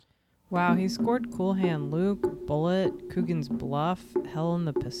Wow, he scored Cool Hand Luke, Bullet, Coogan's Bluff, Hell in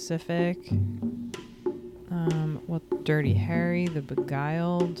the Pacific. What? Dirty Harry, The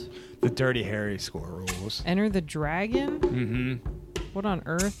Beguiled. The Dirty Harry score rules. Enter the Dragon? Mm-hmm. What on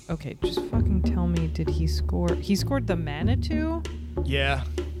earth? Okay, just fucking tell me, did he score? He scored The Manitou? Yeah.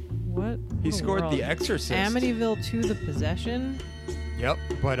 What? He scored world? The Exorcist. Amityville 2, The Possession? Yep,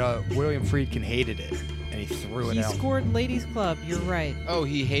 but William Friedkin hated it, and he threw it out. He scored Ladies Club, you're right. Oh,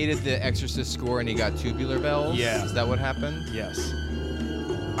 he hated the Exorcist score and he got Tubular Bells? Yeah. Is that what happened? Yes.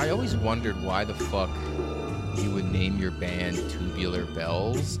 I always wondered why the fuck you would name your band Tubular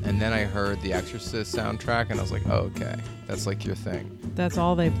Bells, and then I heard the Exorcist soundtrack and I was like, oh, okay, that's like your thing. That's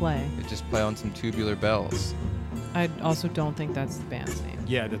all they play. You just play on some Tubular Bells. I also don't think that's the band's name.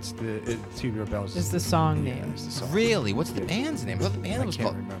 Yeah, that's Tubular Bells. It's the song name. It's the song. Really? What's the band's name? I thought the band I was can't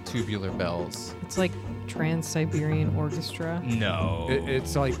called remember. Tubular Bells. It's like Trans-Siberian Orchestra. No.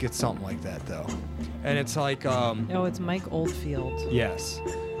 It's something like that though, and it's like Oh, it's Mike Oldfield. yes,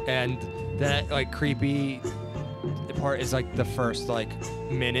 and that like creepy part is like the first like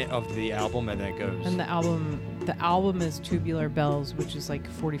minute of the album, and then it goes. And the album is Tubular Bells, which is like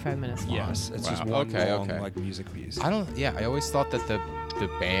 45 minutes long. Yes, it's just Wow, one okay, long okay. like music piece. I always thought that the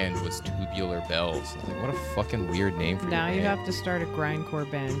band was Tubular Bells. I was like, what a fucking weird name for Now your you band. have to start a grindcore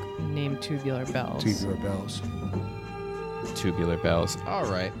band named Tubular Bells. Tubular Bells. Tubular Bells. All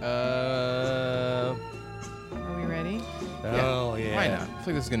right. Are we ready? Oh yeah. Why not? I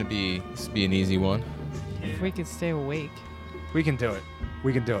feel like this is gonna be an easy one. If we could stay awake. We can do it.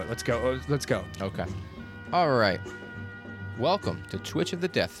 We can do it. Let's go. Let's go. Okay. All right. Welcome to Twitch of the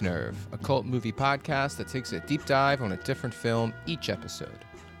Death Nerve, a cult movie podcast that takes a deep dive on a different film each episode.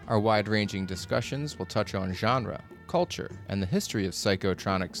 Our wide-ranging discussions will touch on genre, culture, and the history of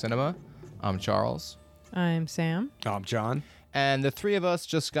psychotronic cinema. I'm Charles. I'm Sam. I'm John. And the three of us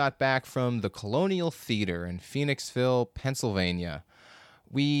just got back from the Colonial Theater in Phoenixville, Pennsylvania.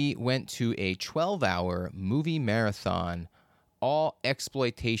 We went to a 12-hour movie marathon, all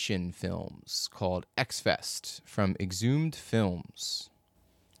exploitation films, called X-Fest from Exhumed Films.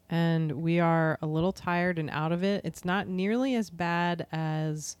 And we are a little tired and out of it. It's not nearly as bad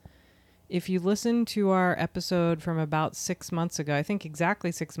as if you listen to our episode from about 6 months ago. I think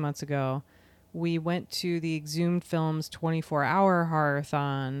exactly 6 months ago. We went to the Exhumed Films 24-hour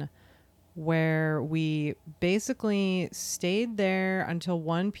horror-thon, where we basically stayed there until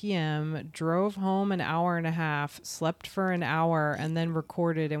 1 p.m., drove home an hour and a half, slept for an hour, and then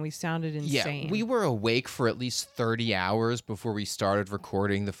recorded, and we sounded insane. Yeah, we were awake for at least 30 hours before we started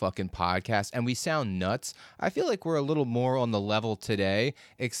recording the fucking podcast, and we sound nuts. I feel like we're a little more on the level today,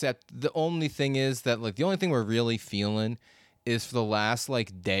 except the only thing is that, like, the only thing we're really feeling is for the last,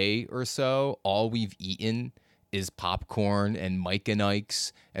 like, day or so, all we've eaten is popcorn and Mike and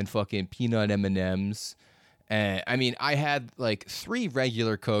Ike's and fucking peanut M&Ms. And I mean, I had like 3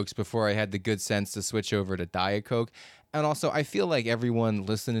 regular Cokes before I had the good sense to switch over to Diet Coke. And also, I feel like everyone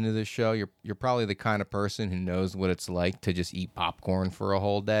listening to this show, you're probably the kind of person who knows what it's like to just eat popcorn for a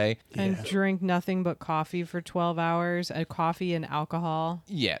whole day. And drink nothing but coffee for 12 hours, coffee and alcohol.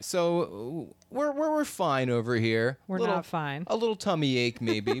 Yeah, so we're fine over here. We're not fine. A little tummy ache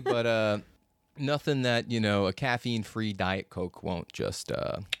maybe, but nothing that, a caffeine-free Diet Coke won't just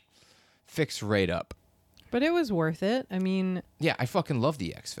fix right up. But it was worth it. I mean... Yeah, I fucking love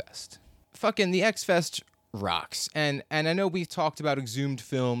the X-Fest. Fucking the X-Fest rocks. And I know we've talked about Exhumed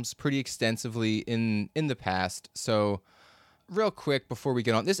Films pretty extensively in the past, so real quick before we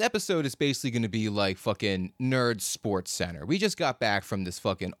get on, this episode is basically going to be like fucking Nerd Sports Center. We just got back from this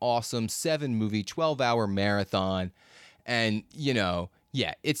fucking awesome 7-movie, 12-hour marathon, and,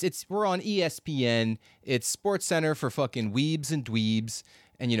 yeah, it's we're on ESPN. It's Sports Center for fucking weebs and dweebs.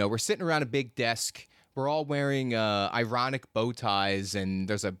 And, we're sitting around a big desk. We're all wearing ironic bow ties, and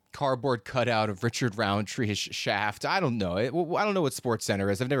there's a cardboard cutout of Richard Roundtree's shaft. I don't know. I don't know what Sports Center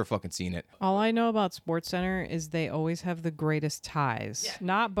is. I've never fucking seen it. All I know about Sports Center is they always have the greatest ties. Yeah.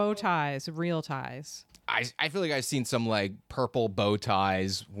 Not bow ties, real ties. I feel like I've seen some, like, purple bow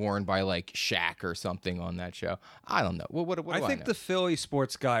ties worn by, like, Shaq or something on that show. I don't know. What do I know? I think the Philly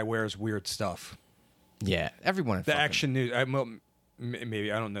sports guy wears weird stuff. Yeah, everyone in The Action News.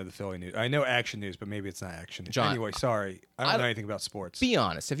 Maybe I don't know the Philly news. I know Action News, but maybe it's not Action News. John, anyway, sorry. I don't know anything about sports. Be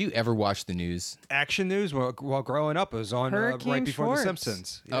honest. Have you ever watched the news? Action News, while growing up, it was on right before Schwartz. The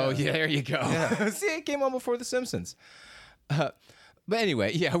Simpsons. Yeah. Oh, yeah, there you go. Yeah. See, it came on before The Simpsons. But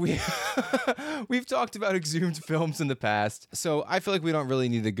anyway, yeah, we've talked about exhumed films in the past, so I feel like we don't really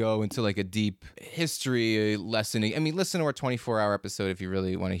need to go into like a deep history lesson. I mean, listen to our 24-hour episode if you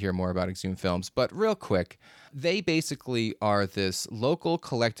really want to hear more about exhumed films. But real quick, they basically are this local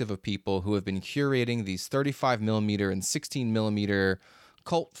collective of people who have been curating these 35mm and 16mm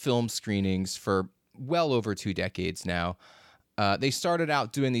cult film screenings for well over 2 decades now. They started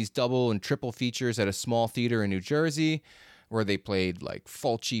out doing these double and triple features at a small theater in New Jersey, where they played like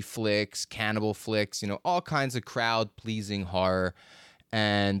Fulci flicks, cannibal flicks, all kinds of crowd-pleasing horror.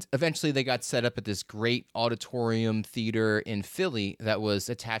 And eventually they got set up at this great auditorium theater in Philly that was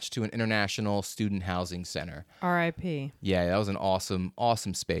attached to an international student housing center. R.I.P. Yeah, that was an awesome,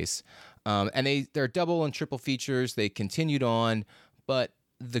 awesome space. And they're double and triple features. They continued on, but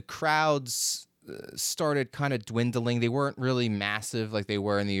the crowds started kind of dwindling. They weren't really massive like they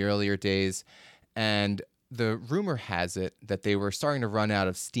were in the earlier days. And the rumor has it that they were starting to run out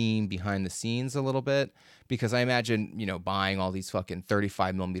of steam behind the scenes a little bit, because I imagine, buying all these fucking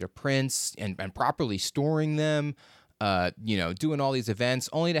 35mm prints and properly storing them, doing all these events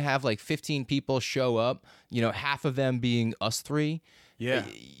only to have like 15 people show up, half of them being us three. Yeah.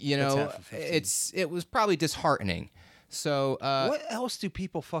 That's half of 15. It was probably disheartening. So what else do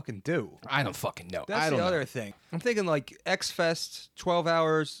people fucking do? I don't fucking know. That's the other thing. I'm thinking like X-Fest, 12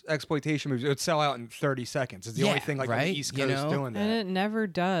 hours, exploitation movies. It would sell out in 30 seconds. It's the only thing like on the East Coast doing that. And it never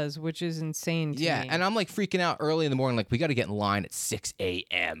does, which is insane to me. Yeah, and I'm like freaking out early in the morning. Like, we got to get in line at 6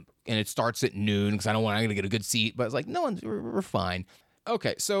 a.m. And it starts at noon because I'm going to get a good seat. But it's like, no, we're fine.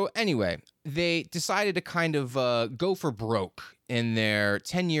 Okay, so anyway, they decided to kind of go for broke in their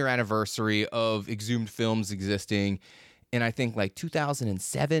 10-year anniversary of exhumed films existing. In, I think, like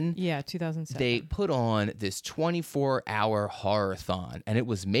 2007. Yeah, 2007. They put on this 24-hour horror-thon, and it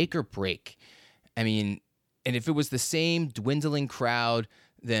was make or break. I mean, and if it was the same dwindling crowd,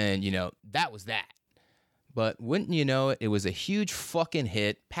 then, that was that. But wouldn't you know it, it was a huge fucking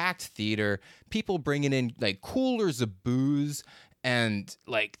hit, packed theater, people bringing in, like, coolers of booze, and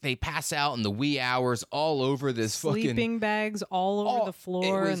like they pass out in the wee hours all over this sleeping bags all over the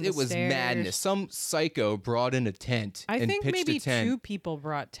floor. It was stairs. Madness. Some psycho brought in a tent. I and think pitched maybe a tent. 2 people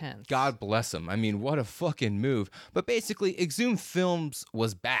brought tents. God bless them. I mean, what a fucking move. But basically, Exhumed Films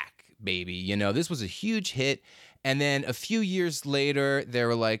was back, baby. This was a huge hit. And then a few years later, they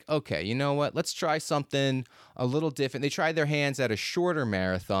were like, okay, you know what? Let's try something a little different. They tried their hands at a shorter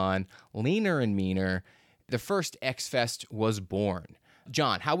marathon, leaner and meaner. The first X-Fest was born.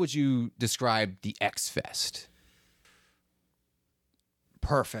 John, how would you describe the X-Fest?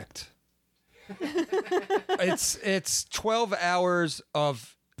 Perfect. It's 12 hours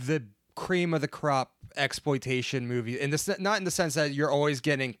of the cream of the crop exploitation movie, and this not in the sense that you're always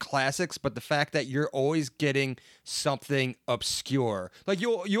getting classics, but the fact that you're always getting something obscure. Like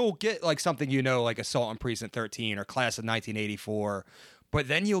you'll get like something like Assault on Precinct 13 or Class of 1984, but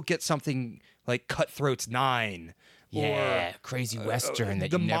then you'll get something like Cutthroats 9. Yeah, Crazy Western that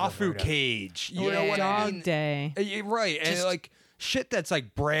the you never Mafu heard of. Cage. You Yeah. know what I Dog mean? Day. Right, and like shit that's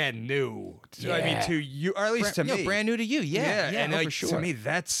like brand new. I mean, to you, or at least to me, brand new to you. Yeah, and no, like for sure. to me,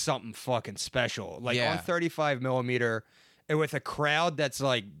 that's something fucking special. Like Yeah. on 35mm, and with a crowd that's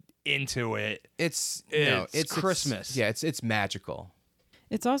like into it. It's Christmas. It's magical.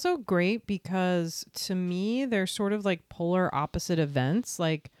 It's also great because to me, they're sort of like polar opposite events.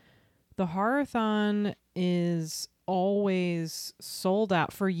 Like the Horror-thon is always sold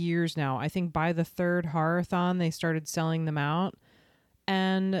out for years now. I think by the 3rd Horror-thon, they started selling them out.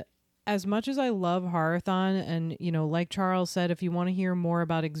 And as much as I love Horror-thon, and, like Charles said, if you want to hear more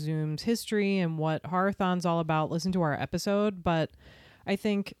about Exhumed's history and what Horror-thon's all about, listen to our episode. But I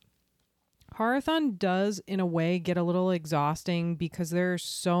think Horror-thon does, in a way, get a little exhausting because there are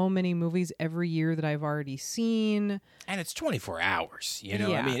so many movies every year that I've already seen. And it's 24 hours, I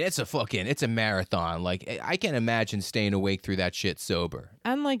Yeah. mean, it's a marathon. Like, I can't imagine staying awake through that shit sober.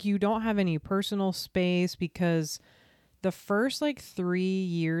 And, like, you don't have any personal space because the first, 3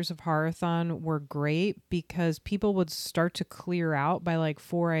 years of Horror-thon were great because people would start to clear out by,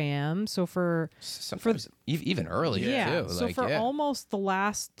 4 a.m. So Sometimes even earlier, too. So for almost the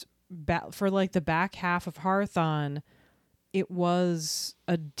last... for the back half of Horror-thon, it was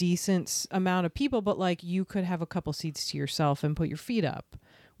a decent amount of people, but you could have a couple seats to yourself and put your feet up.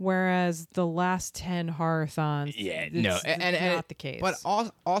 Whereas the last 10 Horror-thons, it's not the case. But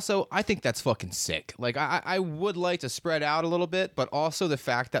also, I think that's fucking sick. Like, I would like to spread out a little bit, but also the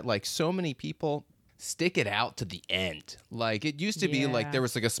fact that so many people stick it out to the end. Like, it used to be there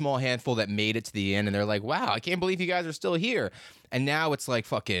was a small handful that made it to the end, and they're like, wow, I can't believe you guys are still here. And now it's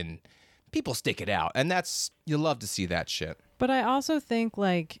fucking people stick it out, and you love to see that shit. But I also think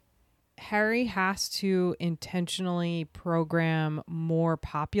like Harry has to intentionally program more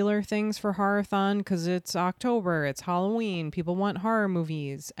popular things for Horrorthon because it's October, it's Halloween, people want horror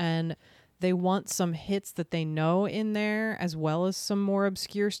movies, and they want some hits that they know in there as well as some more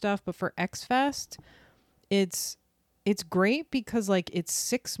obscure stuff. But for X Fest, it's great because like it's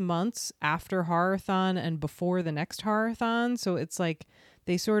 6 months after Horrorthon and before the next Horrorthon, so it's like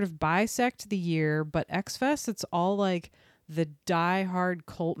they sort of bisect the year. But X Fest, it's all like the die-hard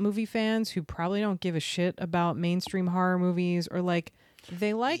cult movie fans who probably don't give a shit about mainstream horror movies, or like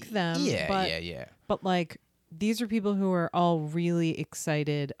they like them. Yeah. But like these are people who are all really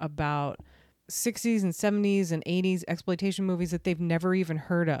excited about 60s and 70s and 80s exploitation movies that they've never even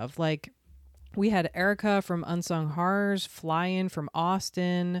heard of. Like we had Erica from Unsung Horrors fly in from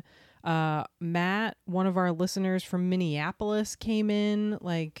Austin. Matt, one of our listeners from Minneapolis, came in.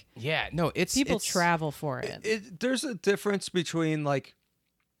 Like, Yeah, no, people it's travel for it. There's a difference between like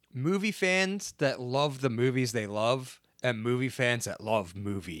movie fans that love the movies they love and movie fans that love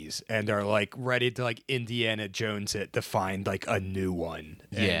movies and are like ready to like Indiana Jones it to find like a new one.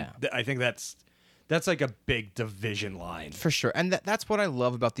 And Yeah. I think that's like a big division line. For sure. And that's what I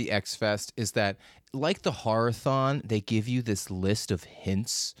love about the X Fest is that, like the Horrorthon, they give you this list of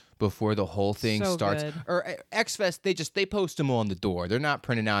hints before the whole thing So starts. good. Or X Fest, they post them on the door. They're not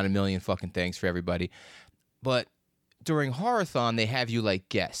printing out a million fucking things for everybody. But during Horrorthon, they have you like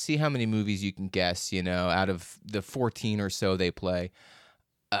guess. See how many movies you can guess, out of the 14 or so they play.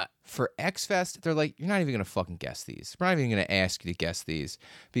 For X Fest, they're like, you're not even going to fucking guess these. We're not even going to ask you to guess these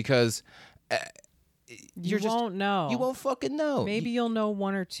because You won't know. You won't fucking know. Maybe you'll know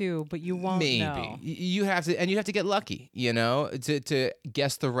one or two, but you won't know. You have to, and you have to get lucky, to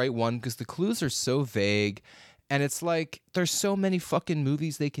guess the right one because the clues are so vague, and it's like there's so many fucking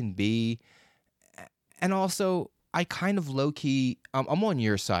movies they can be, and also I kind of low key, I'm on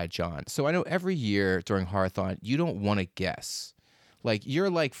your side, John. So I know every year during Horrorthon you don't want to guess. Like, you're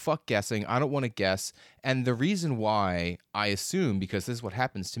like, fuck guessing. I don't want to guess. And the reason why, I assume, because this is what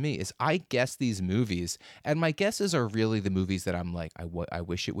happens to me, is I guess these movies, and my guesses are really the movies that I'm like, I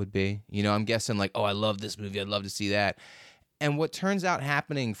wish it would be. I'm guessing like, oh, I love this movie. I'd love to see that. And what turns out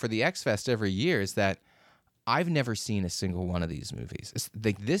happening for the X Fest every year is that I've never seen a single one of these movies. It's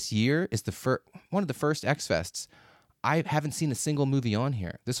like this year is one of the first X Fests. I haven't seen a single movie on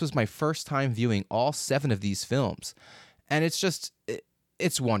here. This was my first time viewing all 7 of these films. And it's just,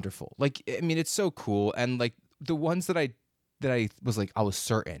 it's wonderful. Like, I mean, it's so cool. And like the ones that I was like, I was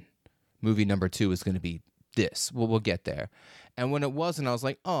certain movie number 2 was going to be this. We'll get there. And when it wasn't, I was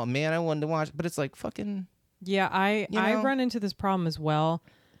like, oh man, I wanted to watch. But it's like fucking. Yeah, I run into this problem as well.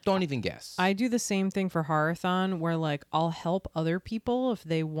 Don't even guess. I do the same thing for Horrorthon where like I'll help other people if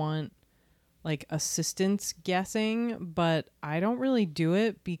they want like assistance guessing, but I don't really do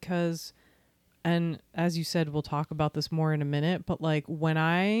it because, and as you said, we'll talk about this more in a minute, but like when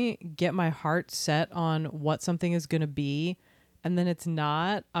I get my heart set on what something is going to be and then it's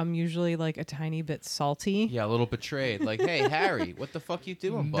not, I'm usually like a tiny bit salty. Yeah, a little betrayed. Like, hey, Harry, what the fuck you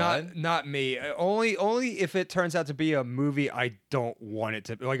doing, bud? Not me. Only if it turns out to be a movie I don't want it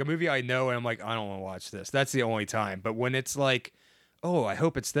to be. Like a movie I know and I'm like, I don't want to watch this. That's the only time. But when it's like, oh, I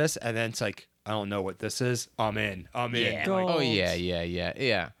hope it's this, and then it's like, I don't know what this is, I'm in. Yeah. Gold. Oh,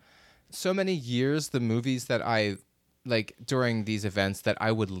 yeah. So many years, the movies that I like during these events that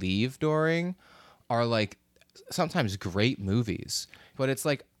I would leave during are like sometimes great movies, but it's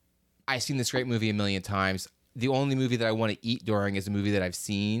like I've seen this great movie a million times. The only movie that I want to eat during is a movie that I've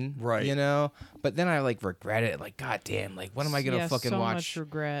seen, right? But then I like regret it. Like, God damn, like what am I gonna fucking watch? Much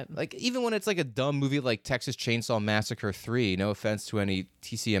regret. Like even when it's like a dumb movie like Texas Chainsaw Massacre 3. No offense to any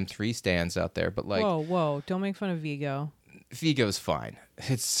TCM3 stands out there, but like, whoa, don't make fun of Vigo. Vigo's fine.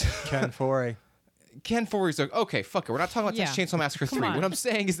 It's Ken Foree. Ken Foree's like, okay, fuck it. We're not talking about Texas Chainsaw Massacre 3. on. What I'm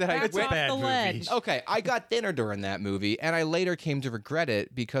saying is that That's I went off bad the movie. ledge. Okay, I got dinner during that movie, and I later came to regret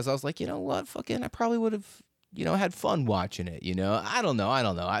it because I was like, you know what, fucking, I probably would have, had fun watching it. I don't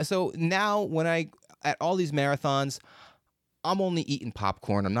know. So now when at all these marathons, I'm only eating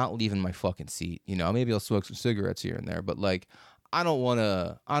popcorn. I'm not leaving my fucking seat. Maybe I'll smoke some cigarettes here and there, but like, I don't want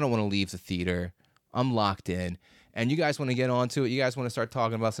to leave the theater. I'm locked in. And you guys want to get onto it? You guys want to start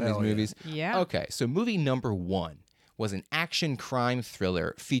talking about some of these movies? Yeah. Okay, so movie number 1 was an action crime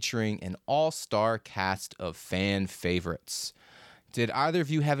thriller featuring an all-star cast of fan favorites. Did either of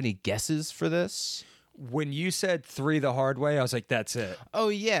you have any guesses for this? When you said 3 the hard way, I was like, that's it. Oh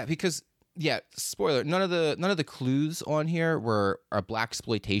yeah, because spoiler, none of the clues on here are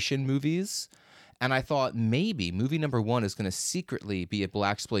blaxploitation movies. And I thought maybe movie number 1 is going to secretly be a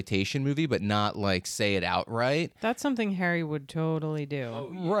blaxploitation movie, but not like say it outright. That's something Harry would totally do.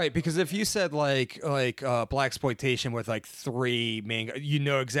 Right, because if you said like blaxploitation with like 3 main, you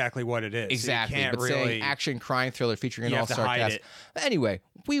know exactly what it is. Exactly, You can't but really saying action crime thriller featuring an You have to all-star hide cast. it. Anyway,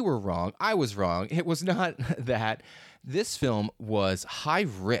 we were wrong. I was wrong. It was not that. This film was High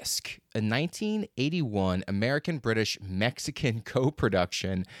Risk, a 1981 American-British-Mexican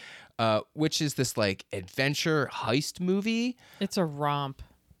co-production, which is this like adventure heist movie. It's a romp.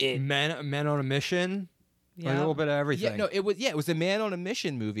 men on a mission. Yeah. A little bit of everything. Yeah, no, it was a man on a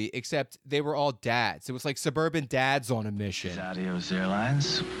mission movie, except they were all dads. It was like suburban dads on a mission. Adios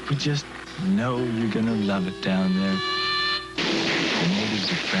Airlines. We just know you're gonna love it down there. The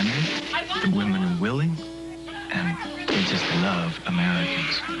natives are friendly, the women are willing, and they just love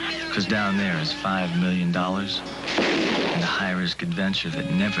Americans. Because down there is $5 million and a high-risk adventure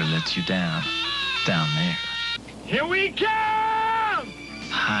that never lets you down. Down there. Here we come!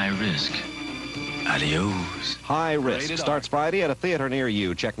 High risk. Adios. High Risk starts Friday at a theater near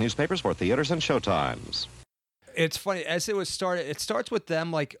you. Check newspapers for theaters and showtimes. It's funny as it was started. It starts with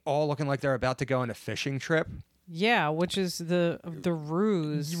them like all looking like they're about to go on a fishing trip. Yeah, which is the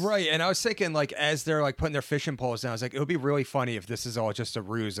ruse. Right, and I was thinking, like, as they're like putting their fishing poles down, I was like, it would be really funny if this is all just a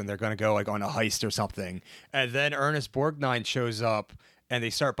ruse and they're going to go like on a heist or something. And then Ernest Borgnine shows up and they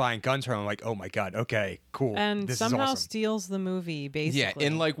start buying guns from him. I'm like, oh my god, okay, cool. And this somehow is awesome. steals the movie, basically. Yeah,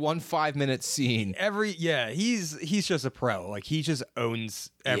 in like one 5-minute scene. He's just a pro. Like he just owns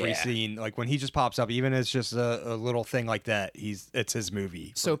every Yeah. scene. Like when he just pops up, even as just a little thing like that, it's his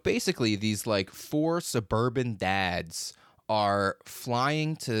movie. So basically, these like 4 suburban dads are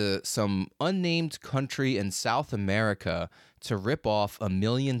flying to some unnamed country in South America to rip off $1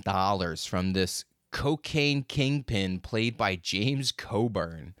 million from this cocaine kingpin played by James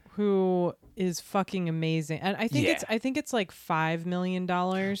Coburn. Who is fucking amazing. And I think Yeah. it's like $5 million.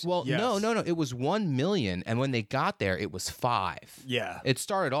 Well, Yes. no, it was 1 million, and when they got there, it was 5. Yeah. It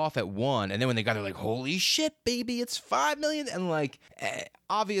started off at 1, and then when they got there, like, holy shit, baby, it's 5 million, and like,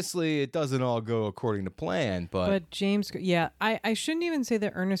 obviously, it doesn't all go according to plan, But James, I shouldn't even say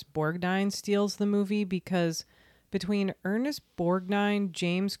that Ernest Borgnine steals the movie, because between Ernest Borgnine,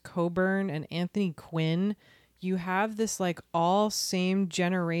 James Coburn, and Anthony Quinn, you have this like all same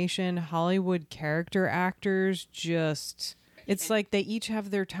generation Hollywood character actors. Just, it's like they each have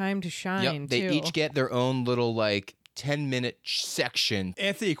their time to shine. yep, they too. each get their own little like 10-minute section.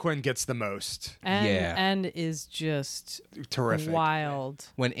 Anthony Quinn gets the most. and is just Terrific. wild.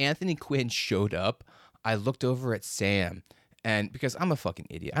 When Anthony Quinn showed up, I looked over at Sam, and because I'm a fucking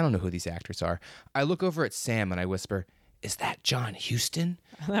idiot, I don't know who these actors are. I look over at Sam and I whisper, "Is that John Huston?"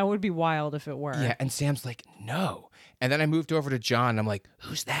 That would be wild if it were. Yeah, and Sam's like, "No." And then I moved over to John, and I'm like,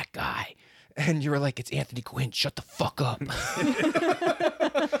 "Who's that guy?" And you were like, "It's Anthony Quinn. Shut the fuck up."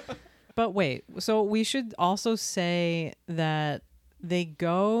 But wait, so we should also say that they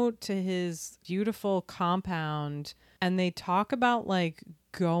go to his beautiful compound and they talk about like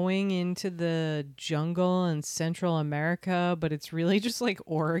going into the jungle in Central America, but it's really just like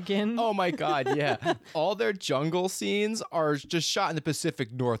Oregon. Oh my god, yeah. All their jungle scenes are just shot in the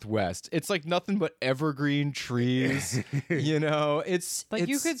Pacific Northwest. It's like nothing but evergreen trees. You know, it's Like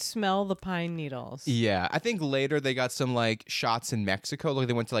you it's- could smell the pine needles. Yeah, I think later they got some like shots in Mexico. Like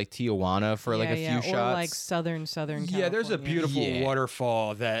they went to like Tijuana for like a few Or shots. like southern Yeah, there's a California. beautiful Yeah.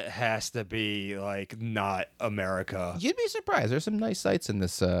 waterfall that has to be like not America. You'd be surprised. There's some nice sights in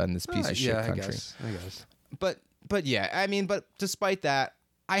this piece of shit yeah, country. I guess. But yeah, I mean, but despite that,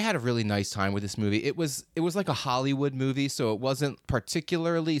 I had a really nice time with this movie. It was like a Hollywood movie, so it wasn't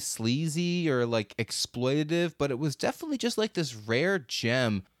particularly sleazy or like exploitative, but it was definitely just like this rare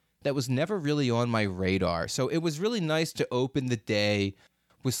gem that was never really on my radar. So it was really nice to open the day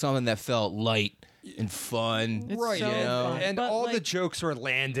with something that felt light and fun. It's Right, so know? fun. and But, all the like, jokes were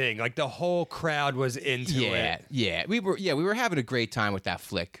landing. Like the whole crowd was into it. Yeah. We were having a great time with that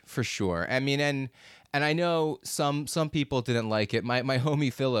flick for sure. I mean, and I know some people didn't like it. My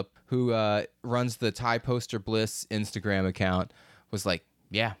homie Philip, who runs the Thai Poster Bliss Instagram account, was like,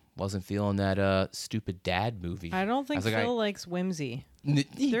 "Yeah, wasn't feeling that stupid dad movie." I don't think was like, Phil likes whimsy.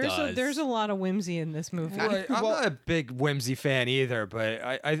 He does. There's a lot of whimsy in this movie. Right, I'm not a big whimsy fan either, but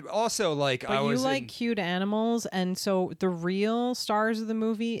I also like But I you was like in- cute animals, and so the real stars of the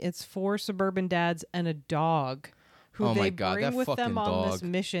movie, it's 4 suburban dads and a dog who Oh they my God, bring that with them fucking on this dog.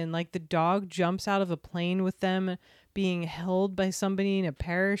 mission. Like the dog jumps out of a plane with them, being held by somebody in a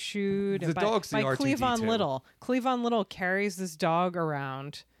parachute. The and dog's the by R2D2. Cleavon Little. Cleavon Little carries this dog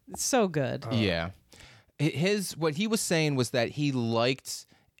around. It's so good. Yeah. What he was saying was that he liked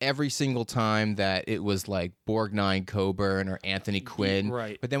every single time that it was like Borgnine Coburn or Anthony Quinn.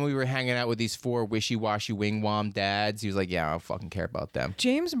 Right. But then we were hanging out with these 4 wishy-washy wingwam dads. He was like, yeah, I don't fucking care about them.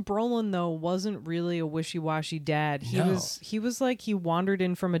 James Brolin, though, wasn't really a wishy-washy dad. He No. was like he wandered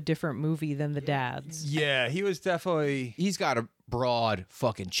in from a different movie than the dads. Yeah, he was definitely. He's got a broad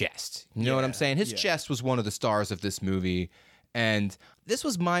fucking chest. You know what I'm saying? His chest was one of the stars of this movie. And this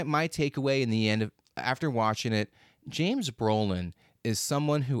was my takeaway in the end of after watching it. James Brolin is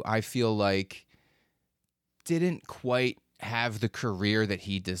someone who I feel like didn't quite have the career that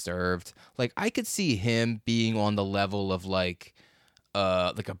he deserved. Like I could see him being on the level of like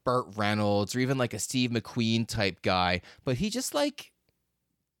a Burt Reynolds or even like a Steve McQueen type guy, but he just like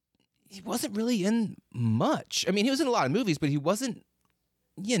he wasn't really in much. I mean, he was in a lot of movies, but he wasn't,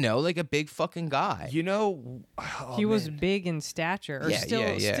 you know, like a big fucking guy. You know, He was big in stature, or Yeah,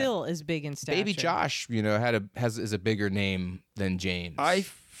 still is big in stature. Baby Josh, you know, is a bigger name than James. I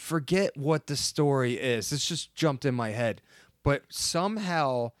forget what the story is. This just jumped in my head. But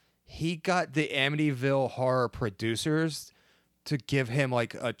somehow he got the Amityville Horror producers to give him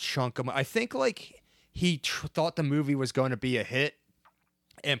like a chunk of I think like he thought the movie was going to be a hit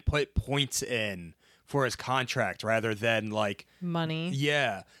and put points in for his contract rather than like money.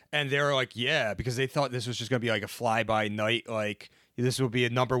 Yeah. And they were like, yeah, because they thought this was just going to be like a fly by night. Like this would be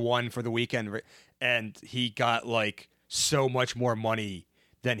a number 1 for the weekend. And he got like so much more money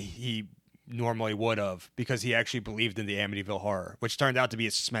than he normally would have because he actually believed in the Amityville Horror, which turned out to be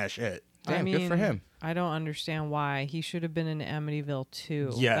a smash hit. Damn, good for him. I don't understand why. He should have been in Amityville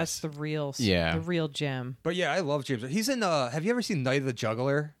too. Yes. That's the real gem. But yeah, I love James. He's in have you ever seen Night of the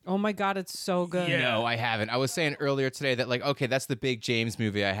Juggler? Oh my god, it's so good. No, I haven't. I was saying earlier today that like, okay, that's the big James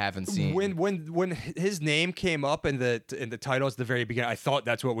movie I haven't seen. When his name came up in the titles at the very beginning, I thought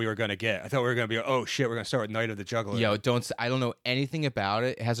that's what we were gonna get. I thought we were gonna be, oh shit, we're gonna start with Night of the Juggler. Yo, I don't know anything about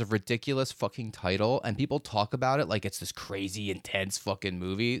it. It has a ridiculous fucking title, and people talk about it like it's this crazy, intense fucking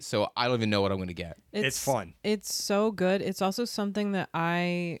movie. So I don't even know what I'm gonna get. It's fun. It's so good. It's also something that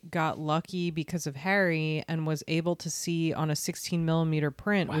I got lucky because of Harry and was able to see on a 16mm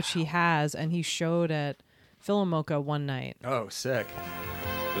print, which he has, and he showed at Philomoka one night. Oh, sick.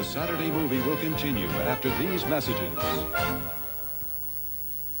 The Saturday movie will continue after these messages.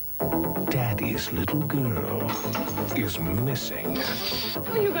 Daddy's little girl is missing.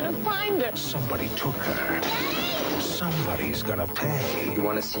 How are you gonna find her? Somebody took her. Somebody's gonna pay. You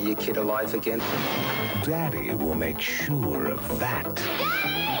want to see your kid alive again? Daddy will make sure of that.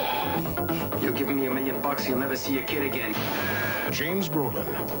 You're giving me $1 million, you'll never see your kid again. James Brolin,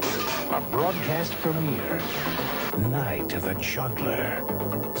 a broadcast premiere. Night of the Juggler.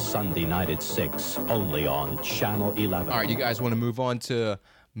 Sunday night at 6, only on Channel 11. All right, you guys want to move on to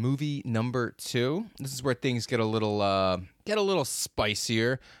movie number 2? This is where things get a little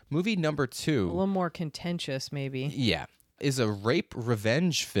spicier. Movie number 2. A little more contentious, maybe. Yeah, is a rape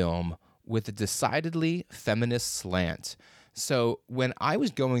revenge film with a decidedly feminist slant. So when I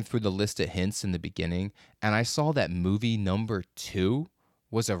was going through the list of hints in the beginning and I saw that movie number 2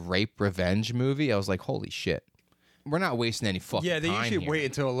 was a rape revenge movie, I was like, holy shit. We're not wasting any fucking time. Yeah, they usually wait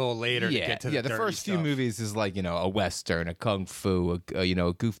until a little later to get to the the dirty first few stuff. movies is like, you know, a Western, a Kung Fu, a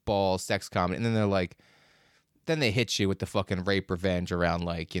goofball, sex comedy. And then they're like, then they hit you with the fucking rape revenge around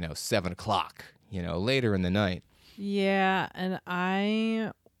like, 7 o'clock, later in the night. Yeah, and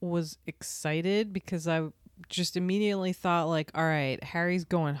I was excited because I just immediately thought like, all right, Harry's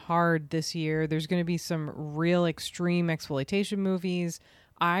going hard this year. There's going to be some real extreme exploitation movies.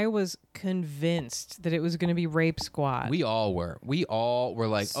 I was convinced that it was going to be Rape Squad. We all were. We all were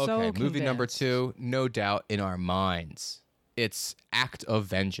like, So okay, movie number convinced. 2, no doubt in our minds. It's Act of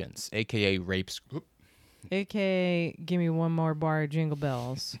Vengeance, a.k.a. Rape Squad. AKA, give me one more bar of Jingle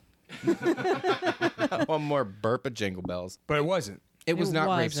Bells. One more burp of Jingle Bells. But it wasn't. It was It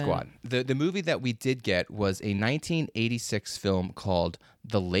not Rape wasn't. Squad. The movie that we did get was a 1986 film called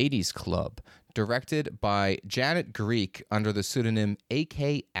The Ladies Club, directed by Janet Greek under the pseudonym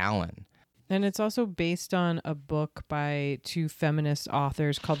A.K. Allen. And it's also based on a book by 2 feminist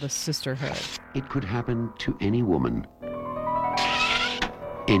authors called The Sisterhood. It could happen to any woman,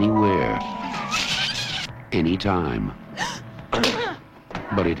 anywhere, anytime.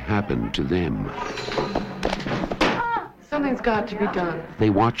 But it happened to them. Something's got to be done. They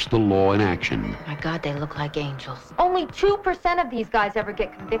watched the law in action, My God, they look like angels. Only 2% of these guys ever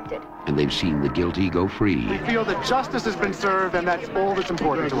get convicted. and they've seen the guilty go free. We feel that justice has been served, and that's all that's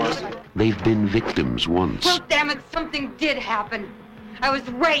important to us. They've been victims once, Well, damn it, something did happen. I was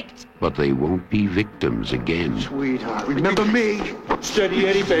raped. But they won't be victims again. Sweetheart, remember me? Steady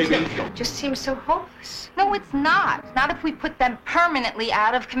Eddie, baby. It just seems so hopeless. No, it's not. Not if we put them permanently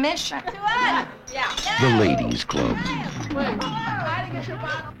out of commission. The Ladies Club.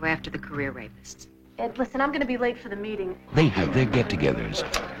 We're after the career rapists. Ed, listen, I'm going to be late for the meeting. They have their get-togethers,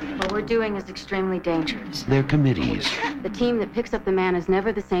 What we're doing is extremely dangerous. their committees, The team that picks up the man is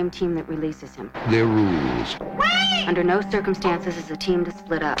never the same team that releases him. their rules. Under no circumstances is a team to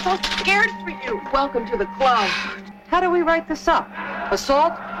split up. So scared for you. Welcome to the club. How do we write this up?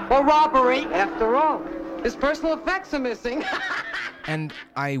 Assault or robbery? After all, his personal effects are missing. And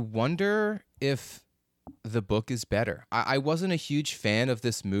I wonder if the book is better. I wasn't a huge fan of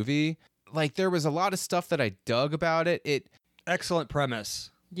this movie. Like, there was a lot of stuff that I dug about it. Excellent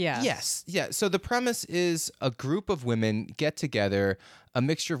premise. Yes. Yeah. So the premise is a group of women get together, a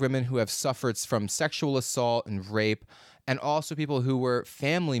mixture of women who have suffered from sexual assault and rape, and also people who were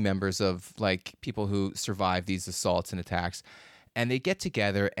family members of like people who survived these assaults and attacks. And they get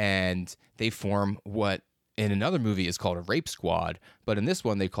together and they form what in another movie is called a rape squad, but in this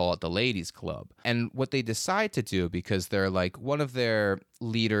one they call it the Ladies Club. And what they decide to do, because they're like one of their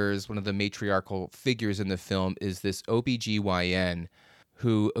leaders, one of the matriarchal figures in the film is this OBGYN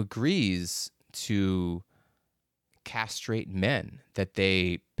who agrees to castrate men that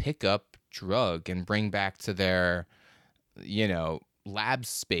they pick up, drug, and bring back to their, lab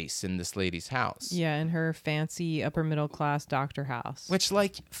space in this lady's house. Yeah, in her fancy upper middle class doctor house. Which,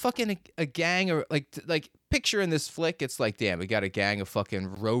 like, fucking a gang, or like picture in this flick, it's like, damn, we got a gang of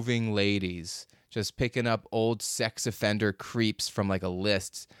fucking roving ladies just picking up old sex offender creeps from like a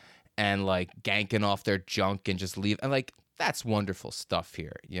list and like ganking off their junk and just leave. And like, that's wonderful stuff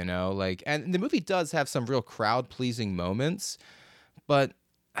here, like, and the movie does have some real crowd pleasing moments, but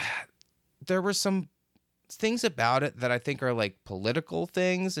there were some things about it that I think are like political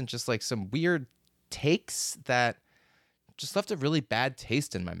things and just like some weird takes that just left a really bad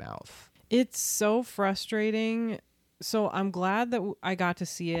taste in my mouth. It's so frustrating. So I'm glad that I got to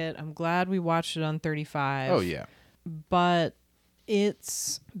see it. I'm glad we watched it on 35. Oh, yeah. But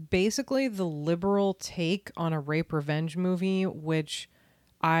it's basically the liberal take on a rape revenge movie, which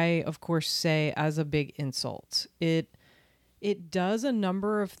I, of course, say as a big insult. It does a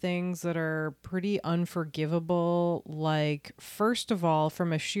number of things that are pretty unforgivable. Like, first of all,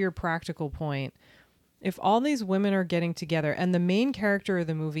 from a sheer practical point, if all these women are getting together and the main character of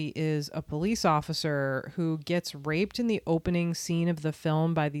the movie is a police officer who gets raped in the opening scene of the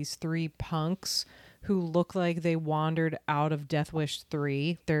film by these three punks who look like they wandered out of Death Wish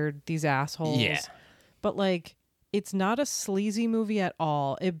 3. They're these assholes. Yeah. But like, it's not a sleazy movie at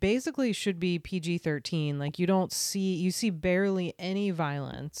all. It basically should be PG-13. Like, you see barely any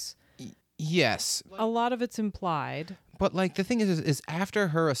violence. Yes. A lot of it's implied. But like, the thing is after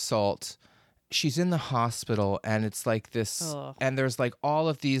her assault, she's in the hospital and it's like this, and there's like all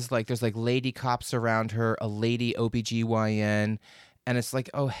of these, like, there's like lady cops around her, a lady OBGYN, and it's like,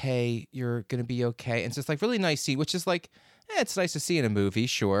 oh, hey, you're going to be okay. And it's just like really nice scene, which is like, it's nice to see in a movie,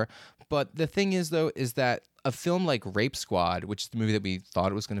 sure. But the thing is, though, is that a film like Rape Squad, which is the movie that we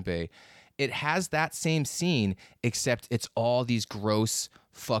thought it was going to be, it has that same scene, except it's all these gross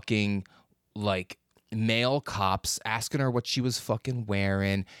fucking, like, male cops asking her what she was fucking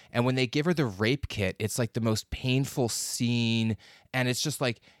wearing. And when they give her the rape kit, it's like the most painful scene. And it's just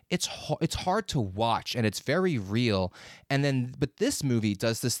like, it's hard to watch and it's very real. And then, but this movie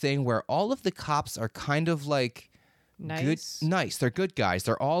does this thing where all of the cops are kind of like, nice. They're good guys.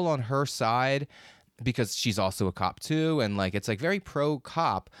 They're all on her side because she's also a cop too. And like, it's like very pro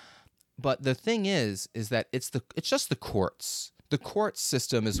cop. But the thing is that it's just the courts. The court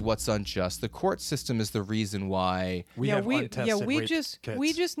system is what's unjust. The court system is the reason why we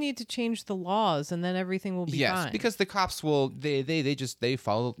just need to change the laws and then everything will be fine. Yes, because the cops will they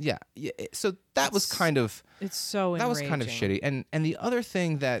follow. Yeah. So that was kind of enraging. Was kind of shitty. And the other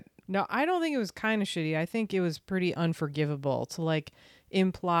thing that no, I don't think it was kind of shitty. I think it was pretty unforgivable to like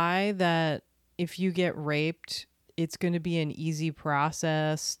imply that if you get raped, it's going to be an easy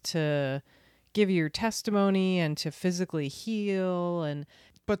process to give your testimony and to physically heal. And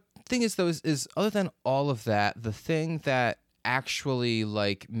but the thing is, though, is other than all of that, the thing that actually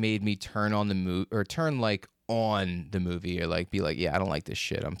like made me turn on the movie or turn like on the movie or like be like, yeah, I don't like this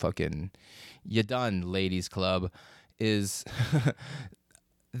shit, I'm fucking you done, Ladies Club, is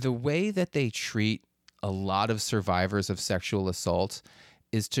the way that they treat a lot of survivors of sexual assault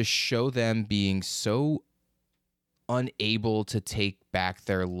is to show them being so unable to take back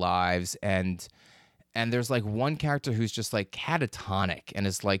their lives, and there's like one character who's just like catatonic and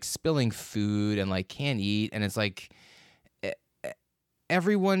is like spilling food and like can't eat, and it's like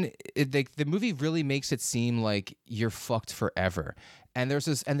everyone, the movie really makes it seem like you're fucked forever. And there's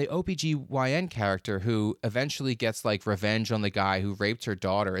this, and the OBGYN character who eventually gets like revenge on the guy who raped her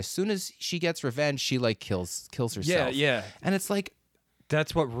daughter. As soon as she gets revenge, she like kills herself. Yeah. And it's like,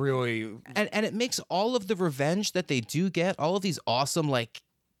 that's what really, and it makes all of the revenge that they do get, all of these awesome like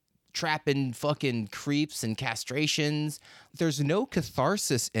trapping fucking creeps and castrations, there's no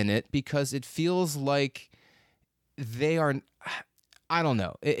catharsis in it because it feels like they are, I don't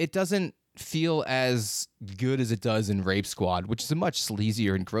know. It doesn't feel as good as it does in Rape Squad, which is a much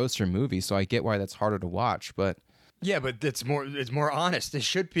sleazier and grosser movie. So I get why that's harder to watch, but yeah, but it's more honest. It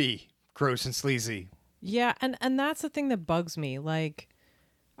should be gross and sleazy. Yeah, and that's the thing that bugs me. Like,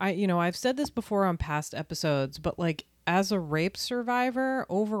 I've said this before on past episodes, but like as a rape survivor,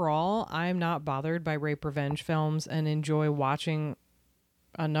 overall, I'm not bothered by rape revenge films and enjoy watching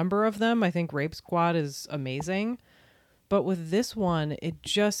a number of them. I think Rape Squad is amazing. But with this one,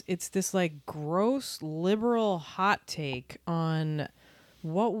 it's this like gross liberal hot take on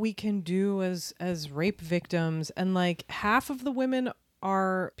what we can do as rape victims. And like half of the women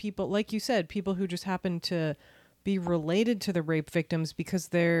are people, like you said, people who just happen to be related to the rape victims because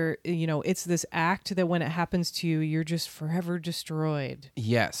they're, it's this act that when it happens to you, you're just forever destroyed.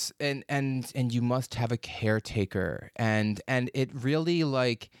 Yes. And you must have a caretaker. And it really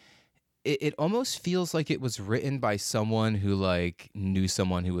like, it almost feels like it was written by someone who like knew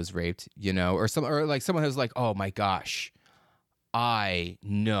someone who was raped, or like someone who's like, oh my gosh, I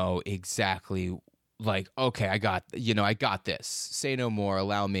know exactly, like, okay, I got this. Say no more,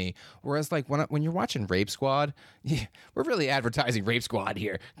 allow me. Whereas like when you're watching Rape Squad, we're really advertising Rape Squad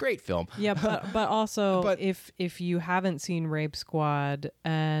here. Great film. Yeah, but also if you haven't seen Rape Squad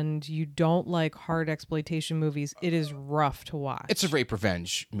and you don't like hard exploitation movies, it is rough to watch. It's a rape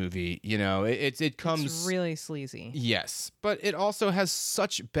revenge movie, it comes, it's really sleazy. Yes, but it also has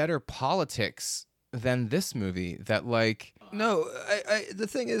such better politics than this movie that like, no, the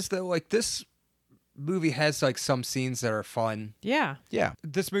thing is that like this movie has like some scenes that are fun. Yeah.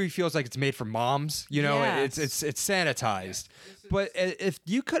 This movie feels like it's made for moms. Yes. It's sanitized. But if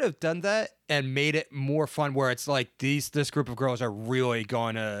you could have done that and made it more fun, where it's like this group of girls are really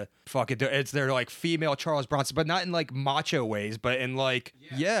going to fucking do it. They're like female Charles Bronson, but not in like macho ways, but in like,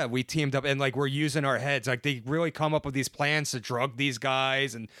 yeah, we teamed up and like we're using our heads. Like they really come up with these plans to drug these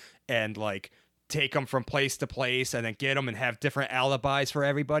guys and like take them from place to place and then get them and have different alibis for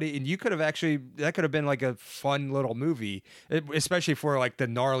everybody. And you could have that could have been like a fun little movie, especially for like the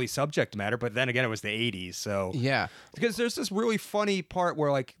gnarly subject matter. But then again, it was the 80s. So yeah, because there's this really funny part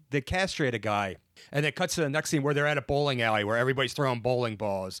where like they castrate a guy and it cuts to the next scene where they're at a bowling alley where everybody's throwing bowling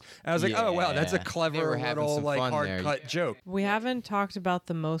balls. And I was like, oh wow, that's a clever little like hard cut joke. We haven't talked about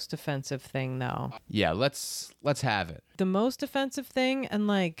the most offensive thing though. Yeah, let's have it. The most offensive thing, and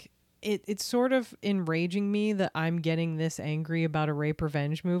like, it's sort of enraging me that I'm getting this angry about a rape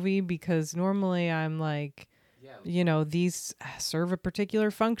revenge movie, because normally I'm like, these serve a particular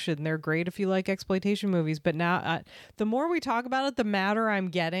function. They're great if you like exploitation movies. But now the more we talk about it, the madder I'm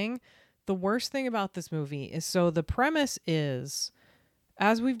getting. The worst thing about this movie is, so the premise is,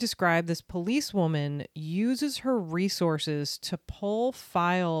 as we've described, this policewoman uses her resources to pull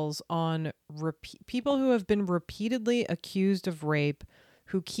files on people who have been repeatedly accused of rape,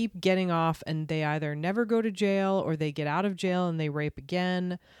 who keep getting off, and they either never go to jail or they get out of jail and they rape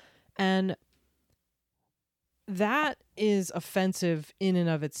again. And that is offensive in and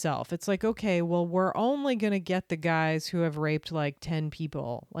of itself. It's like, okay, well, we're only going to get the guys who have raped like 10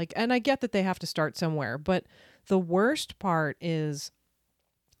 people. Like, and I get that they have to start somewhere, but the worst part is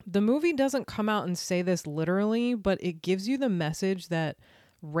the movie doesn't come out and say this literally, but it gives you the message that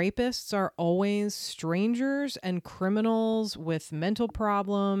rapists are always strangers and criminals with mental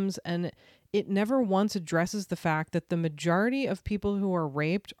problems, and it never once addresses the fact that the majority of people who are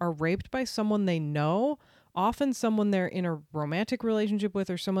raped by someone they know, often someone they're in a romantic relationship with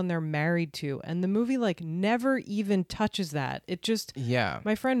or someone they're married to, and the movie like never even touches that. It just,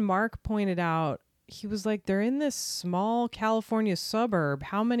 my friend Mark pointed out, he was like, they're in this small California suburb.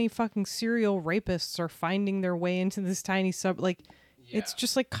 How many fucking serial rapists are finding their way into this tiny suburb? Like, it's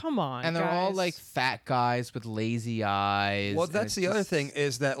just like, come on, and they're guys. all like fat guys with lazy eyes. Well, that's the other thing,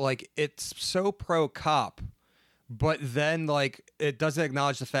 is that like it's so pro cop, but then like it doesn't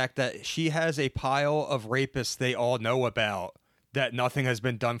acknowledge the fact that she has a pile of rapists they all know about that nothing has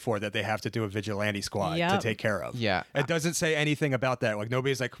been done for, that they have to do a vigilante squad to take care of. Yeah. It doesn't say anything about that. Like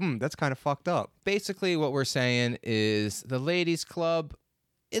nobody's like, that's kind of fucked up. Basically what we're saying is the ladies club,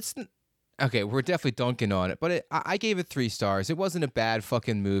 it's Okay, we're definitely dunking on it, but I gave it 3 stars. It wasn't a bad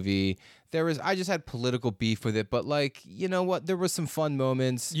fucking movie. I just had political beef with it, but like, you know what? There was some fun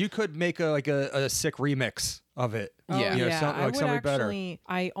moments. You could make a sick remix of it. Yeah. You know, I would something actually,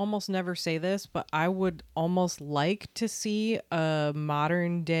 better. I almost never say this, but I would almost like to see a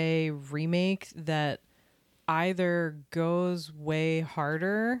modern day remake that either goes way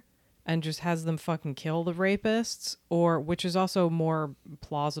harder and just has them fucking kill the rapists, or which is also more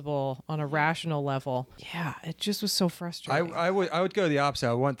plausible on a rational level. Yeah, it just was so frustrating. I would go the opposite.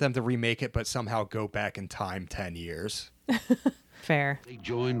 I want them to remake it, but somehow go back in time 10 years. Fair. They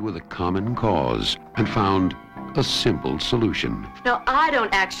joined with a common cause and found a simple solution. No, I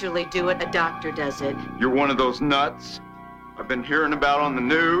don't actually do it. A doctor does it. You're one of those nuts I've been hearing about on the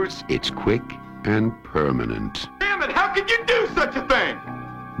news. It's quick and permanent. Damn it, how could you do such a thing?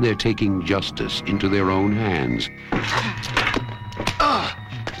 They're taking justice into their own hands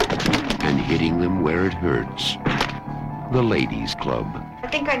and hitting them where it hurts. The Ladies Club. I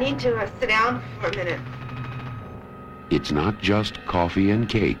think I need to sit down for a minute. It's not just coffee and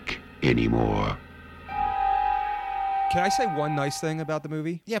cake anymore. Can I say one nice thing about the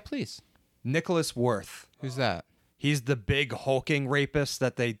movie? Yeah, please. Nicholas Worth. Who's that? He's the big hulking rapist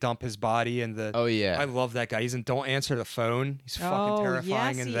that they dump his body in the... Oh, yeah. I love that guy. He's in Don't Answer the Phone. He's fucking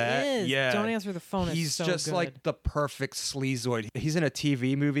terrifying yes, in he that. is. Yeah. Don't Answer the Phone is He's so just good. like the perfect sleazoid. He's in a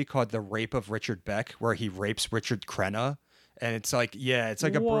TV movie called The Rape of Richard Beck, where he rapes Richard Crenna. And it's like, yeah, it's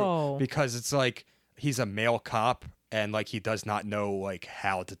like Whoa. because it's like he's a male cop and like he does not know like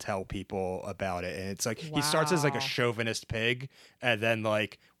how to tell people about it. And it's like he starts as like a chauvinist pig, and then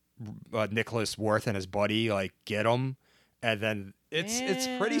like Nicholas Worth and his buddy like get him. And then it's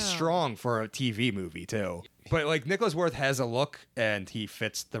pretty strong for a TV movie too. But like Nicholas Worth has a look and he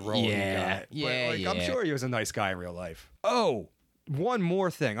fits the role he got. Yeah, but, like, I'm sure he was a nice guy in real life. Oh, one more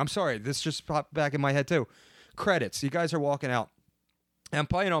thing. I'm sorry, this just popped back in my head too. Credits. You guys are walking out. And I'm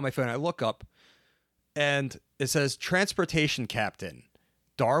playing on my phone. I look up and it says Transportation Captain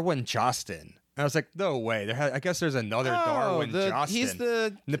Darwin Jostin. And I was like, no way. I guess there's another Darwin Jostin. He's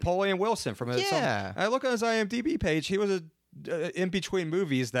the Napoleon Wilson from Yeah. I look on his IMDb page. He was in between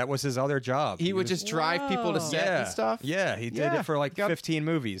movies. That was his other job. He would just drive people to set and stuff? Yeah, he did it for like 15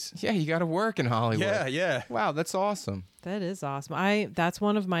 movies. Yeah, you got to work in Hollywood. Yeah. Wow, that's awesome. That is awesome. That's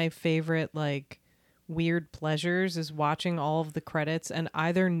one of my favorite like weird pleasures is watching all of the credits and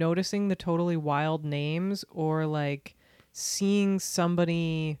either noticing the totally wild names or like seeing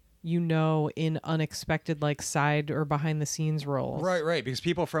somebody in unexpected like side or behind the scenes roles. Right. Because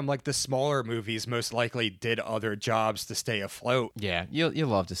people from like the smaller movies most likely did other jobs to stay afloat. Yeah, you'll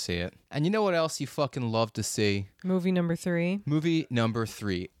love to see it. And you know what else you fucking love to see? Movie number 3. Movie number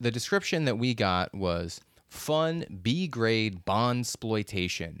 3. The description that we got was fun B-grade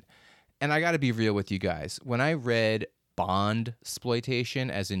Bond-sploitation. And I got to be real with you guys. When I read Bond-sploitation,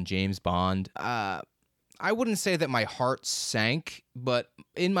 as in James Bond, I wouldn't say that my heart sank, but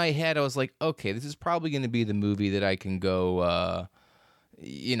in my head I was like, okay, this is probably going to be the movie that I can go,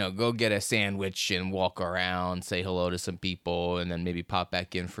 go get a sandwich and walk around, say hello to some people, and then maybe pop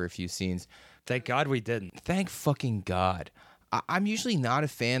back in for a few scenes. Thank God we didn't. Thank fucking God. I'm usually not a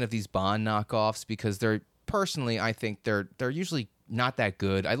fan of these Bond knockoffs because I think they're usually not that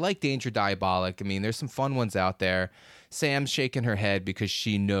good. I like Danger Diabolik. I mean, there's some fun ones out there. Sam's shaking her head because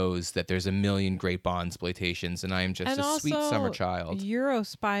she knows that there's a million great Bond-sploitations, and I am just a sweet summer child. Euro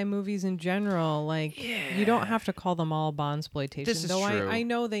spy movies in general, like you don't have to call them all Bond-sploitation. This is though true. I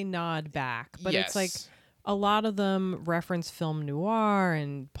know they nod back, but Yes. it's like a lot of them reference film noir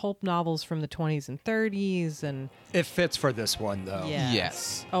and pulp novels from the 20s and 30s, and It fits for this one though. yeah.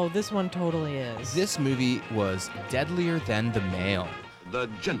 Yes. Oh, this one totally is. This movie was deadlier than the male. The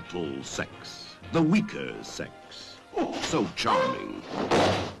gentle sex, the weaker sex. So charming,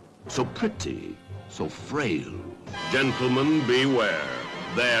 so pretty, so frail. Gentlemen, beware.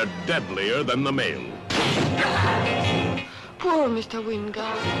 They're deadlier than the male. Poor Mr.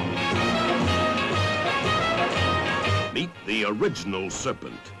 Wingard. Meet the original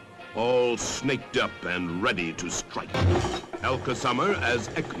serpent, all snaked up and ready to strike. Elka Summer as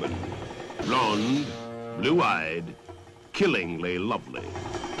Ekman, blonde, blue-eyed, killingly lovely.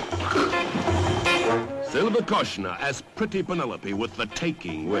 Silva Koshna as pretty Penelope with the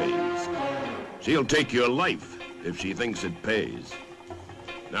taking ways. She'll take your life if she thinks it pays.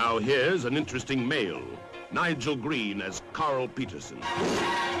 Now here's an interesting male, Nigel Green as Carl Peterson.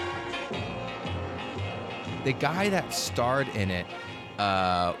 The guy that starred in it,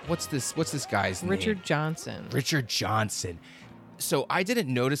 what's this guy's name? Richard Johnson. Richard Johnson. So I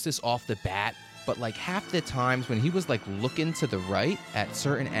didn't notice this off the bat, but like half the times when he was like looking to the right at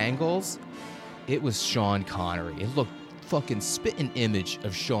certain angles, it was Sean Connery. It looked fucking spitting image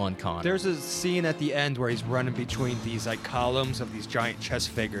of Sean Connery. There's a scene at the end where he's running between these like columns of these giant chess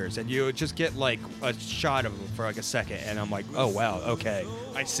figures, and you just get like a shot of him for like a second, and I'm like, oh wow, okay,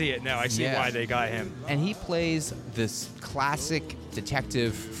 I see it now. I see why they got him. And he plays this classic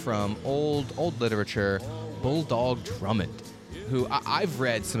detective from old literature, Bulldog Drummond, who I've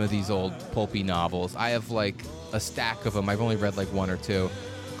read some of these old pulpy novels. I have like a stack of them. I've only read like one or two.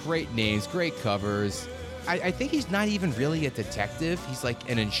 Great names, great covers. I think he's not even really a detective. He's like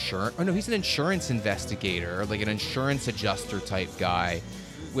an he's an insurance investigator, or like an insurance adjuster type guy,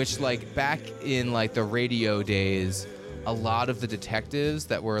 which like back in like the radio days, a lot of the detectives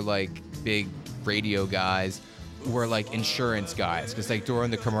that were like big radio guys were like insurance guys, because like during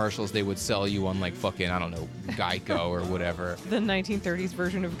the commercials they would sell you on like fucking, I don't know, Geico or whatever. The 1930s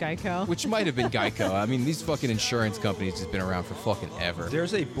version of Geico. Which might have been Geico. I mean, these fucking insurance companies have been around for fucking ever.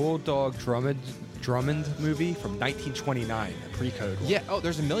 There's a Bulldog Drummond movie from 1929, a pre-code one. Yeah,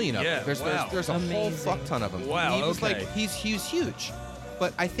 there's a million of them. There's a Amazing. whole fuck ton of them. Wow, he was like, he's huge.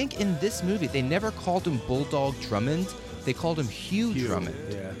 But I think in this movie, they never called him Bulldog Drummond. They called him Hugh Drummond.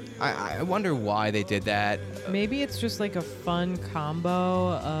 Yeah. I wonder why they did that. Maybe it's just like a fun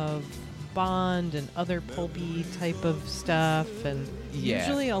combo of Bond and other pulpy type of stuff. And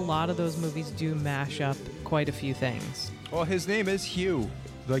usually a lot of those movies do mash up quite a few things. Well, his name is Hugh.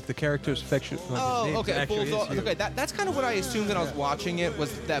 Like the character's fiction. Like Okay, Bulldog. Okay, that's kind of what I assumed when I was watching it,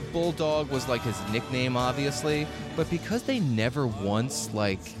 was that Bulldog was like his nickname, obviously. But because they never once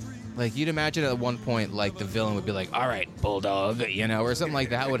like you'd imagine at one point like the villain would be like, "All right, Bulldog," you know, or something like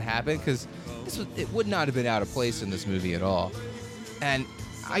that would happen, because it would not have been out of place in this movie at all. And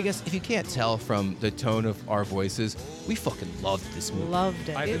I guess if you can't tell from the tone of our voices, we fucking loved this movie. Loved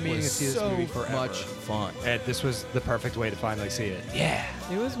it. I've been meaning to see this movie forever. So much fun. And this was the perfect way to finally see it. Yeah.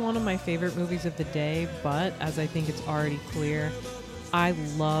 It was one of my favorite movies of the day, but as I think it's already clear, I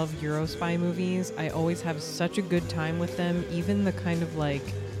love Eurospy movies. I always have such a good time with them, even the kind of like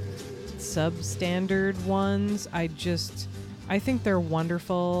substandard ones. I think they're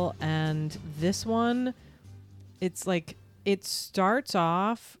wonderful, and this one, it's like, it starts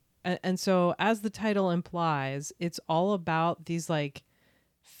off, and so as the title implies, it's all about these like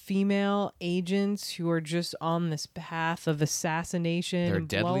female agents who are just on this path of assassination. They're and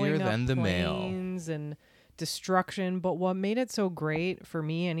deadlier blowing up than the male. planes and destruction. But what made it so great for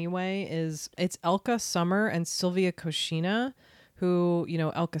me anyway is it's Elka Summer and Sylvia Koshina, who, you know,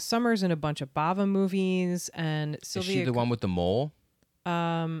 Elka Summer's in a bunch of Bava movies, and Sylvia. Is she the one with the mole?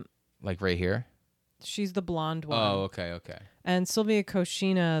 Like right here? She's the blonde one. Oh, okay. And Sylvia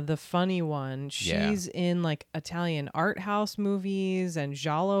Koshina, the funny one, she's in like Italian art house movies and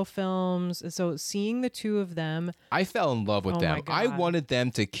giallo films. So seeing the two of them, I fell in love with them. my God. I wanted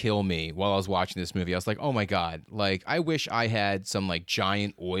them to kill me while I was watching this movie. I was like, oh my God. Like, I wish I had some like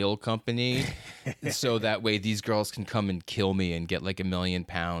giant oil company so that way these girls can come and kill me and get like £1 million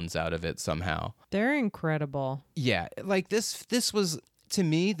out of it somehow. they're incredible. Yeah. Like this was, to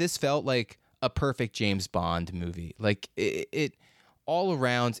me, this felt like a perfect James Bond movie. Like it all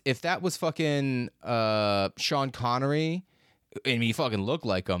around. If that was fucking Sean Connery, and he fucking looked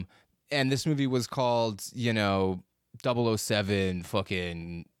like him, and this movie was called, you know, 007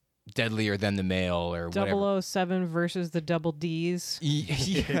 fucking Deadlier Than the Male or whatever. 007 versus the Double Ds.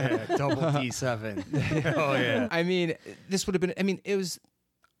 Yeah, Double D7. Oh yeah. I mean, this would have been. I mean, it was.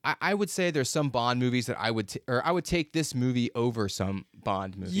 I would say there's some Bond movies that I would take this movie over some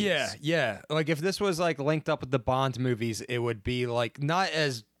Bond movies. Yeah. Like if this was like linked up with the Bond movies, it would be like not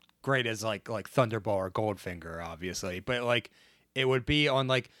as great as like Thunderball or Goldfinger, obviously, but like it would be on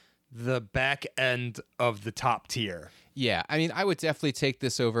like the back end of the top tier. Yeah, I mean, I would definitely take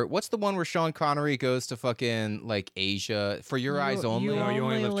this over. What's the one where Sean Connery goes to fucking like Asia for Your Eyes Only? You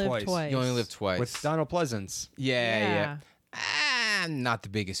only live twice. You only live twice With Donald Pleasance. Yeah. I'm not the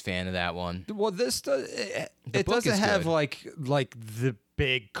biggest fan of that one. Well, this it book doesn't is have good. like the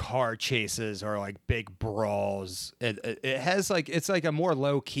big car chases or like big brawls. It has like it's like a more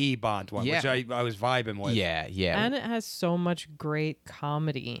low key Bond one, which I was vibing with. Yeah. And it has so much great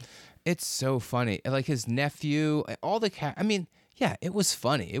comedy. It's so funny. Like his nephew, all the I mean, yeah, it was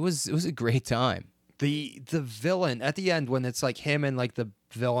funny. It was a great time. The villain at the end when it's like him and like the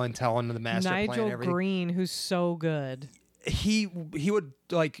villain telling the master plan and Nigel everything. Green, who's so good. he would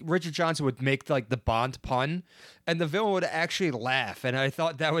like Richard Johnson would make like the Bond pun, and the villain would actually laugh, and I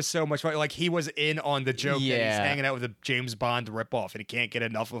thought that was so much fun. Like he was in on the joke that he's hanging out with a James Bond ripoff, and he can't get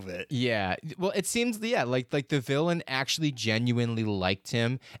enough of it. Yeah, well, it seems like the villain actually genuinely liked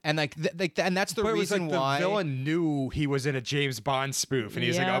him, and and that's the But it was reason like why the villain knew he was in a James Bond spoof, and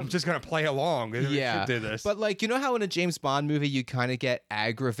he's like, I'm just gonna play along. Yeah, do this. But like, you know how in a James Bond movie you kind of get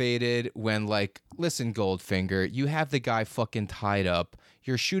aggravated when like, listen, Goldfinger, you have the guy fucking tied up.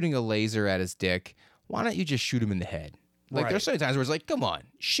 You're shooting a laser at his dick. Why don't you just shoot him in the head? Like, there's so many times where it's like, come on,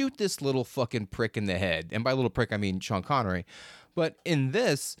 shoot this little fucking prick in the head. And by little prick, I mean Sean Connery. But in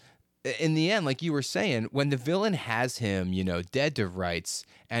this, in the end, like you were saying, when the villain has him, you know, dead to rights,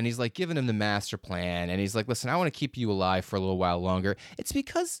 and he's like giving him the master plan, and he's like, listen, I want to keep you alive for a little while longer. It's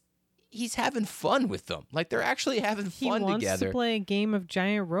because he's having fun with them. Like, they're actually having fun together. He wants to play a game of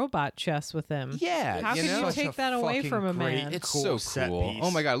giant robot chess with him. Yeah. How can you take that away from a man? It's so cool.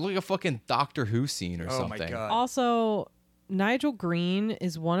 Oh my God. Look like a fucking Doctor Who scene or something. Oh my God. Also, Nigel Green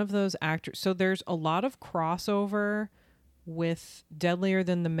is one of those actors. So there's a lot of crossover with Deadlier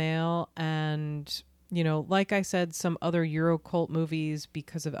Than the Male and, you know, like I said, some other Euro cult movies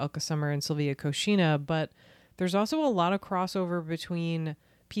because of Elka Summer and Sylvia Koshina. But there's also a lot of crossover between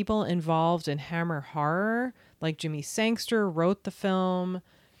people involved in Hammer horror, like Jimmy Sangster wrote the film,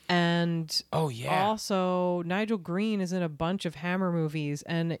 and also Nigel Green is in a bunch of Hammer movies,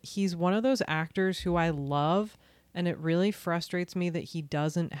 and he's one of those actors who I love, and it really frustrates me that he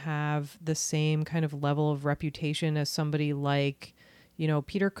doesn't have the same kind of level of reputation as somebody like, you know,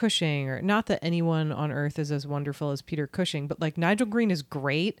 Peter Cushing, or not that anyone on earth is as wonderful as Peter Cushing, but like Nigel Green is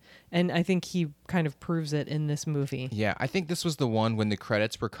great, and I think he kind of proves it in this movie. Yeah, I think this was the one when the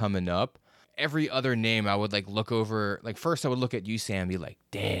credits were coming up. Every other name I would like look over, like first I would look at you, Sam, and be like,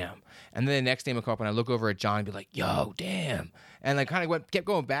 damn. And then the next name would come up and I look over at John and be like, yo, damn. And I kind of kept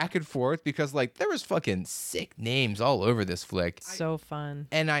going back and forth because like there was fucking sick names all over this flick. So fun.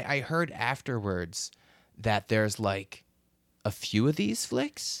 And I heard afterwards that there's like a few of these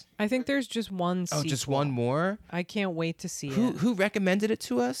flicks. I think there's just one sequel. Oh, just one more? I can't wait to see it. Who recommended it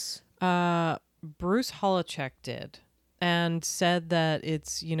to us? Bruce Holochek did, and said that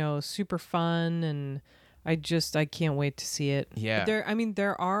it's, you know, super fun, and I can't wait to see it. Yeah.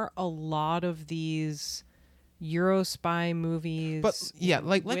 There are a lot of these Euro spy movies. But yeah,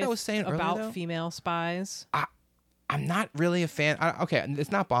 like I was saying about earlier, female spies. I'm not really a fan. Okay, it's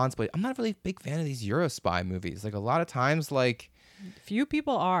not Bond's, but I'm not really a big fan of these Euro spy movies. Like a lot of times, like few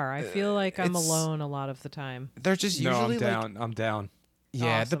people are. I feel like I'm alone a lot of the time. They're just usually I'm down. I'm down.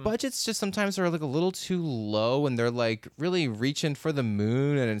 Yeah, Awesome. The budgets just sometimes are like a little too low, and they're like really reaching for the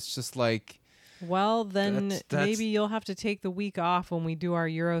moon, and it's just like. Well, then That's- maybe you'll have to take the week off when we do our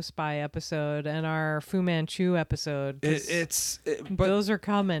Eurospy episode and our Fu Manchu episode. 'Cause but those are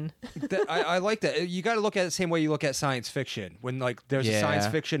coming. I like that. You got to look at it the same way you look at science fiction. When like there's a science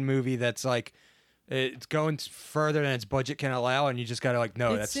fiction movie that's like it's going further than its budget can allow, and you just got to like,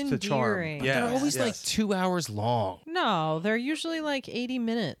 no, It's that's the charm. endearing. But they're always like 2 hours long. No, they're usually like 80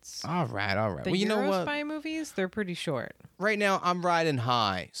 minutes. All right. The Well, you know what? Eurospy movies, they're pretty short. Right now, I'm riding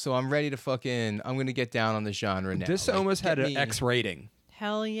high, so I'm ready to I'm going to get down on the genre now. This Like, almost had get an me- X rating.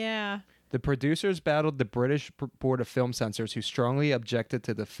 Hell yeah. The producers battled the British Board of Film Censors, who strongly objected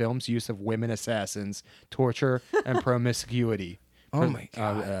to the film's use of women assassins, torture, and promiscuity. Oh my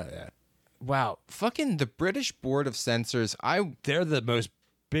God. Wow. Fucking the British Board of Censors. They're the most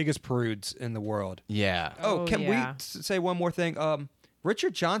biggest prudes in the world. Yeah. Oh, can we say one more thing?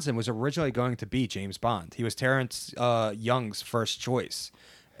 Richard Johnson was originally going to be James Bond. He was Terrence Young's first choice.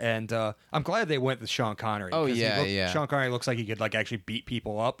 And I'm glad they went with Sean Connery. Oh, 'cause yeah. Sean Connery looks like he could like actually beat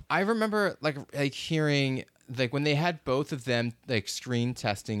people up. I remember like hearing like when they had both of them like screen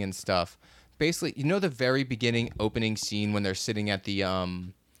testing and stuff. Basically, you know the very beginning opening scene when they're sitting at the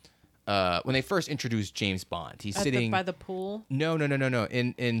when they first introduced James Bond. He's sitting by the pool. No.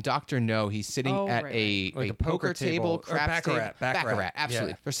 In Dr. No, he's sitting at a poker table, or craps Baccarat. Baccarat,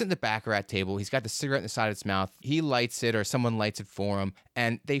 absolutely. Yeah. They're sitting at the Baccarat table. He's got the cigarette in the side of his mouth. He lights it, or someone lights it for him,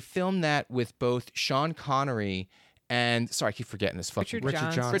 and they filmed that with both Sean Connery and sorry, I keep forgetting this fucking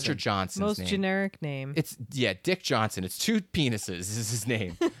Richard Johnson's Most name. generic name. It's Dick Johnson. It's two penises. This is his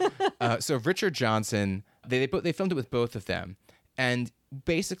name. So Richard Johnson. They filmed it with both of them, and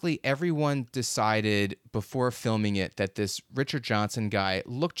basically everyone decided before filming it that this Richard Johnson guy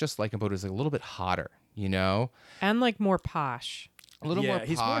looked just like him, but was a little bit hotter, you know, and like more posh. A little more posh.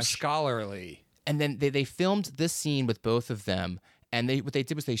 He's more scholarly. And then they filmed this scene with both of them, and what they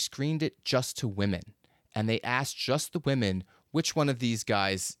did was they screened it just to women, and they asked just the women which one of these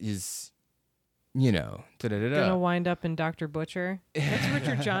guys is you know, Gonna wind up in Dr. Butcher. That's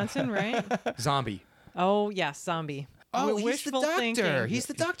Richard Johnson, right? Zombie. Oh, yes, Zombie. Oh, he's the Wishful doctor. thinking. He's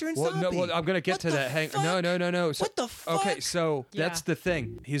the doctor in Well, Zombie. I'm gonna get to that. No. So, What the fuck? Okay, so that's the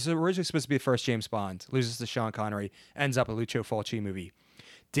thing. He's originally supposed to be the first James Bond. Loses to Sean Connery. Ends up a Lucio Fulci movie.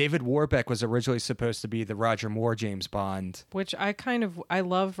 David Warbeck was originally supposed to be the Roger Moore James Bond. Which I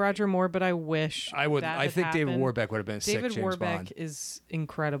love Roger Moore, but I wish I think happened. David Warbeck would have been a sick David James Warbeck Bond. is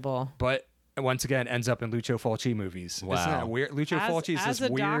incredible. But once again, ends up in Lucio Fulci movies. Wow. Isn't that weird? Lucio Fulci is as this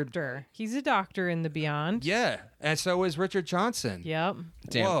a weird. doctor. He's a doctor in the Beyond. Yeah, and so is Richard Johnson. Yep.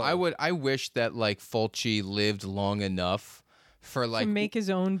 Damn, Whoa. I wish that like Fulci lived long enough for like to make his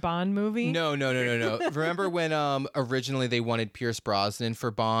own Bond movie. No. Remember when originally they wanted Pierce Brosnan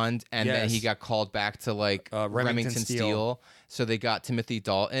for Bond, and then he Yes. got called back to like Remington Steele, so they got Timothy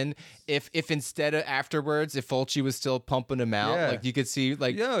Dalton. If instead of afterwards, if Fulci was still pumping him out, Yeah. like you could see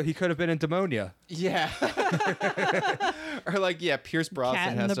like He could have been in Demonia. yeah, or like Pierce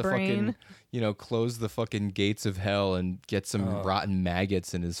Brosnan in has the to brain. fucking close the fucking gates of hell and get some rotten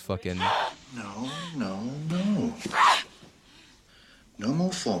maggots in his fucking. No. No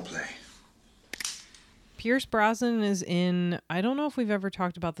more foreplay. Pierce Brosnan is in, I don't know if we've ever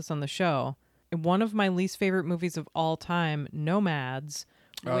talked about this on the show, one of my least favorite movies of all time, Nomads.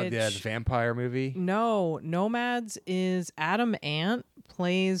 Oh, yeah, the vampire movie. No, Nomads is Adam Ant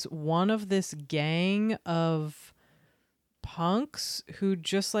plays one of this gang of punks who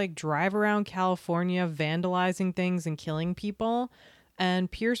just like drive around California vandalizing things and killing people. And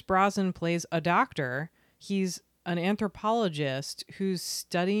Pierce Brosnan plays a doctor. He's an anthropologist who's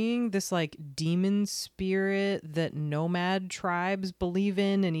studying this like demon spirit that nomad tribes believe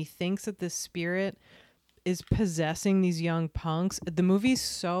in, and he thinks that this spirit is possessing these young punks. The movie's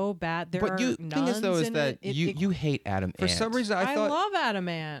so bad. There But are the thing is though nuns is in that it. you hate Adam For Ant. some reason, I love Adam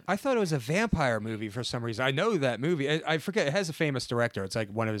Ant. I thought it was a vampire movie for some reason. I know that movie. I forget. It has a famous director. It's like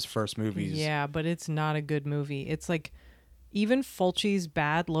one of his first movies. Yeah, but it's not a good movie. It's like even Fulci's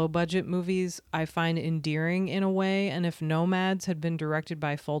bad low-budget movies I find endearing in a way, and if Nomads had been directed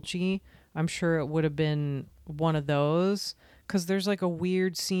by Fulci, I'm sure it would have been one of those, because there's like a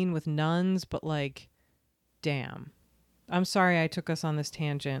weird scene with nuns, but like, damn. I'm sorry I took us on this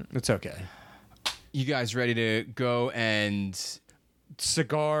tangent. It's okay. You guys ready to go and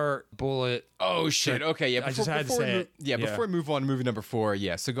Cigar Bullet? Oh shit! Okay, yeah. I just had to say it. Before we move on to movie number 4,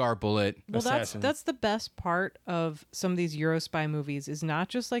 Cigar Bullet. Well, that's the best part of some of these Eurospy movies is not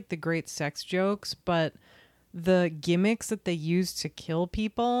just like the great sex jokes, but the gimmicks that they use to kill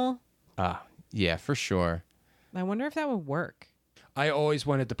people. Yeah, for sure. I wonder if that would work. I always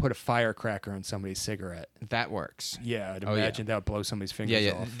wanted to put a firecracker in somebody's cigarette. That works. Yeah, I'd imagine that would blow somebody's fingers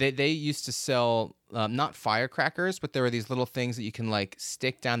Yeah. off. They used to sell not firecrackers, but there were these little things that you can like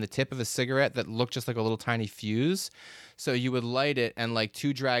stick down the tip of a cigarette that looked just like a little tiny fuse. So you would light it, and like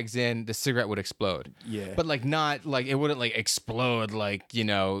 2 drags in, the cigarette would explode. Yeah. But like not like it wouldn't like explode like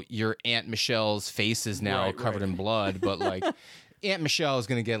your Aunt Michelle's face is now covered in blood, but like Aunt Michelle is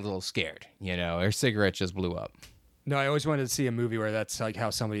gonna get a little scared. Her cigarette just blew up. No, I always wanted to see a movie where that's like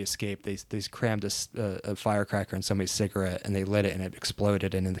how somebody escaped. They crammed a firecracker in somebody's cigarette and they lit it and it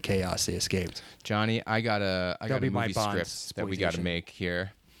exploded, and in the chaos they escaped. Johnny, I got a be my movie Bond script that we got to exploitation. make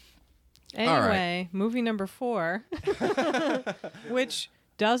here. Anyway, movie number 4, which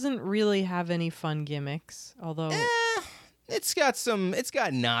doesn't really have any fun gimmicks, although It's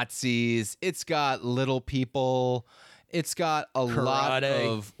got Nazis, it's got little people, it's got a lot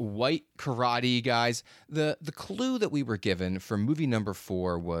of white karate guys. The clue that we were given for movie number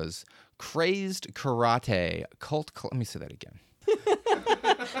 4 was crazed karate cult. Let me say that again.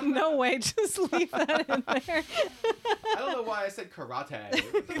 no way, just leave that in there. I don't know why I said karate.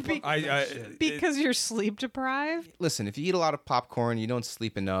 Because you're sleep deprived? Listen, if you eat a lot of popcorn, you don't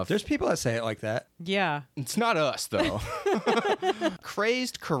sleep enough. There's people that say it like that. Yeah. It's not us, though.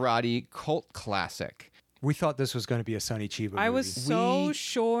 Crazed karate cult classic. We thought this was going to be a Sonny Chiba movie. I was so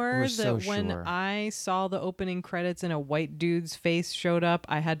sure that when sure. I saw the opening credits and a white dude's face showed up,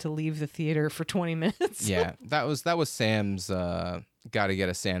 I had to leave the theater for 20 minutes. Yeah, that was Sam's gotta get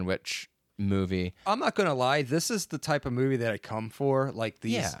a sandwich movie. I'm not going to lie. This is the type of movie that I come for. Like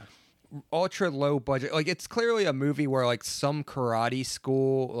these ultra low budget. Like it's clearly a movie where like some karate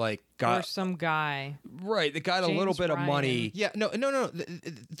school like got or some guy. Right, they got a little bit of money. Yeah, no.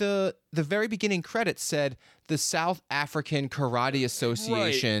 The very beginning credits said the South African Karate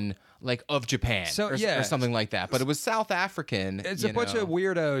Association like of Japan or something like that. But it was South African. It's a bunch of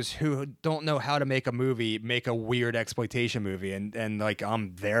weirdos who don't know how to make a movie, make a weird exploitation movie, and like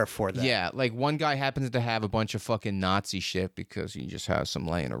I'm there for that. Yeah, like one guy happens to have a bunch of fucking Nazi shit because he just has some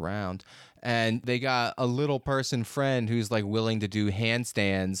laying around. And they got a little person friend who's like willing to do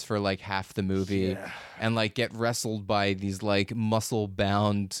handstands for like half the movie and like get wrestled by these like muscle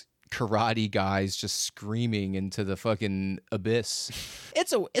bound karate guys just screaming into the fucking abyss.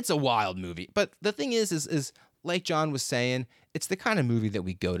 It's a wild movie. But the thing is like John was saying, it's the kind of movie that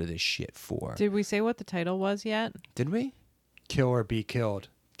we go to this shit for. Did we say what the title was yet? Did we? Kill or Be Killed.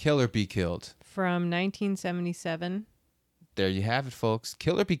 Kill or Be Killed. From 1977. There you have it, folks.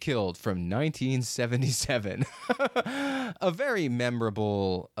 Kill or Be Killed from 1977. A very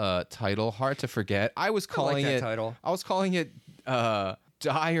memorable title, hard to forget. I was calling it title. I was calling it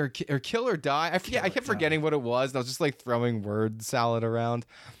Die or Kill or Die. I forget. I kept forgetting what it was. And I was just like throwing word salad around.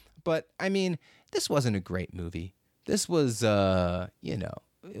 But I mean, this wasn't a great movie. This was, it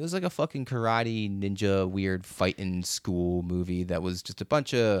was like a fucking karate ninja weird fighting school movie that was just a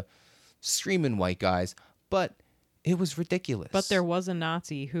bunch of screaming white guys. But it was ridiculous. But there was a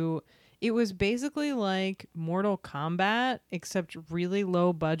Nazi who, it was basically like Mortal Kombat, except really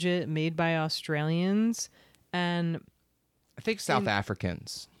low budget, made by Australians. And I think South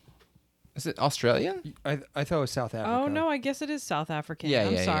Africans. Is it Australian? I thought it was South Africa. Oh, no, I guess it is South African. Yeah,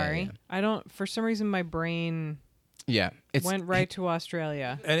 I'm yeah, sorry. yeah. I don't, for some reason, my brain went right to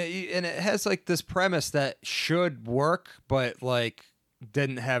Australia. And it has like this premise that should work, but like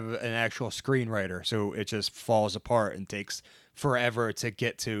didn't have an actual screenwriter, so it just falls apart and takes forever to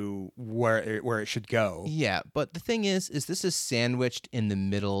get to where it should go. Yeah, but the thing is this is sandwiched in the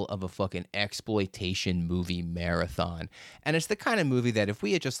middle of a fucking exploitation movie marathon. And it's the kind of movie that if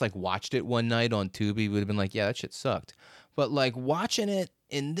we had just like watched it one night on Tubi, we would have been like, yeah, that shit sucked. But like watching it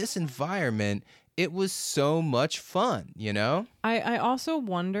in this environment, it was so much fun, you know? I also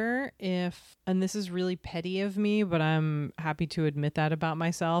wonder if, and this is really petty of me, but I'm happy to admit that about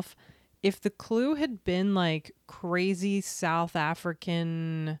myself, if the clue had been like crazy South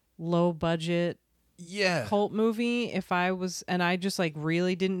African low budget cult movie, if I was, and I just like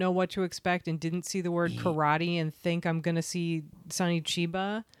really didn't know what to expect and didn't see the word karate and think I'm going to see Sonny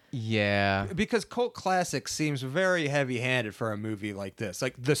Chiba. Yeah. Because cult classic seems very heavy-handed for a movie like this.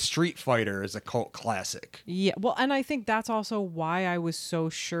 Like The Street Fighter is a cult classic. Yeah, well, and I think that's also why I was so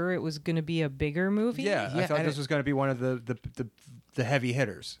sure it was going to be a bigger movie. Yeah, I thought this was going to be one of the heavy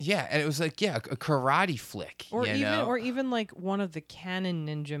hitters. Yeah, and it was like, a karate flick. Or or even like one of the canon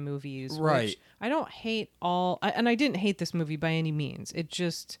ninja movies. Right. Which I don't hate and I didn't hate this movie by any means.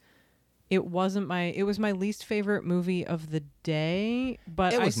 It was my least favorite movie of the day,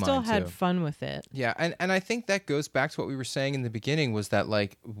 but I still had fun with it. Yeah, and I think that goes back to what we were saying in the beginning, was that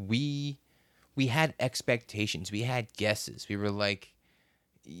like we had expectations, we had guesses, we were like,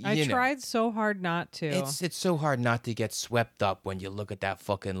 I tried so hard not to. It's so hard not to get swept up when you look at that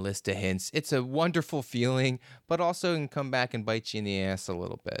fucking list of hints. It's a wonderful feeling, but also can come back and bite you in the ass a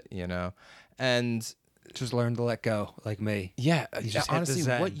little bit, you know? And just learn to let go, like me. Yeah, honestly,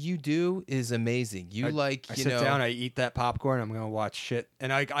 what you do is amazing. I sit down, I eat that popcorn, I'm gonna watch shit,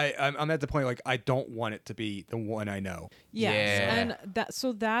 and I'm at the point like I don't want it to be the one I know. Yes,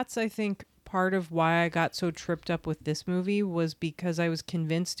 and that's I think part of why I got so tripped up with this movie was because I was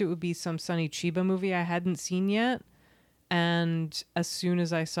convinced it would be some Sonny Chiba movie I hadn't seen yet, and as soon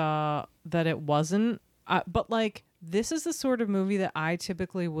as I saw that it wasn't, but like. This is the sort of movie that I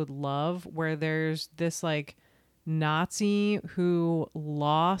typically would love, where there's this like Nazi who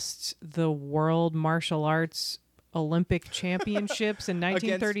lost the World Martial Arts Olympic Championships in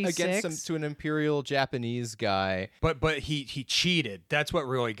 1936 against to an Imperial Japanese guy. But he cheated. That's what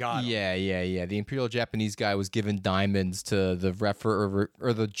really got him. Yeah. The Imperial Japanese guy was given diamonds to the referee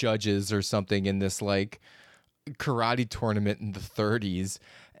or the judges or something in this like karate tournament in the 30s,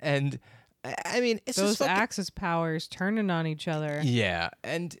 and I mean, it's those just fucking Axis powers turning on each other. Yeah,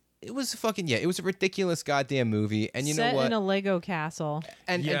 and it was it was a ridiculous goddamn movie. And you Set know what? in a Lego castle.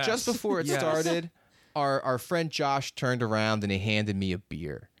 And just before it started, our friend Josh turned around and he handed me a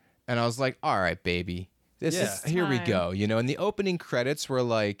beer, and I was like, "All right, baby." Here we go, you know. And the opening credits were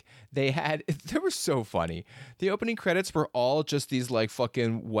like they were so funny. The opening credits were all just these like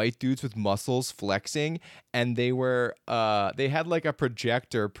fucking white dudes with muscles flexing, and they had like a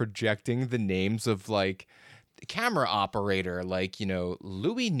projector projecting the names of like the camera operator, like, you know,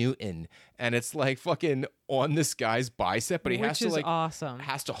 Louis Newton, and it's like fucking on this guy's bicep, but he has to like awesome.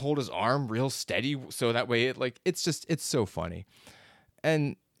 Has to hold his arm real steady so that way it's so funny.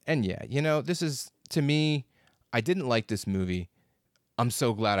 And yeah, you know, this is, to me, I didn't like this movie. I'm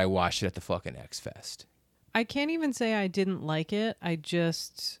so glad I watched it at the fucking X-Fest. I can't even say I didn't like it.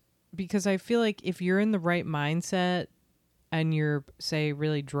 Because I feel like if you're in the right mindset and you're, say,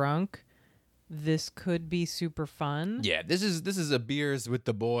 really drunk, this could be super fun. Yeah, this is a beers with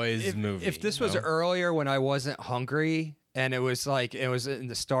the boys movie. If this was earlier when I wasn't hungry and it was in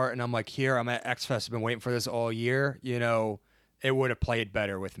the start and I'm like, here, I'm at X-Fest, I've been waiting for this all year, it would have played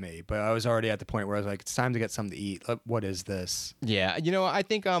better with me. But I was already at the point where I was like, it's time to get something to eat. What is this? Yeah, I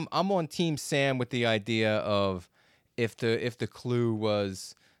think I'm on Team Sam with the idea of if the clue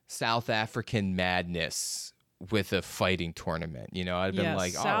was South African madness with a fighting tournament, I'd been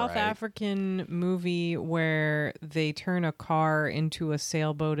like, all South right. African movie where they turn a car into a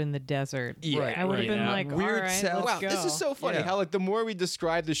sailboat in the desert. Yeah, I would have been like, Weird all right, South- let's go. This is so funny how the more we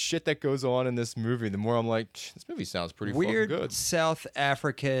describe the shit that goes on in this movie, the more I'm like, this movie sounds pretty Weird fucking good. South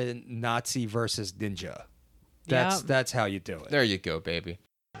African Nazi versus ninja. That's how you do it. There you go, baby.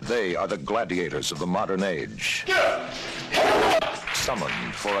 They are the gladiators of the modern age.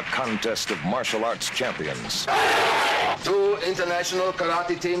 Summoned for a contest of martial arts champions. 2 international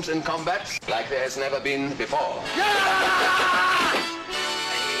karate teams in combat like there has never been before.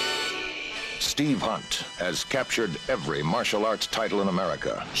 Steve Hunt has captured every martial arts title in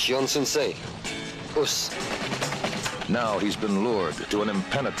America. Shion Sensei. Us. Now he's been lured to an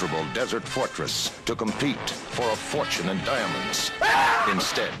impenetrable desert fortress to compete for a fortune in diamonds.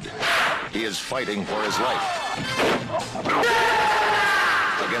 Instead, he is fighting for his life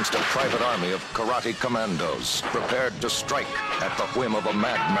against a private army of karate commandos prepared to strike at the whim of a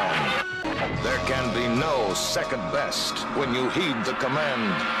madman. There can be no second best when you heed the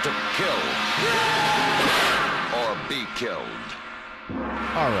command to kill or be killed.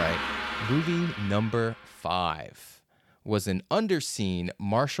 All right, movie number 5 was an underseen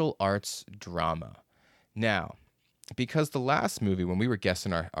martial arts drama. Now, because the last movie, when we were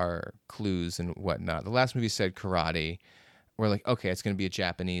guessing our clues and whatnot, the last movie said karate, we're like, okay, it's going to be a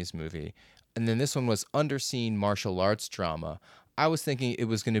Japanese movie. And then this one was underseen martial arts drama. I was thinking it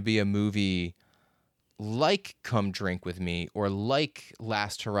was going to be a movie like Come Drink With Me or like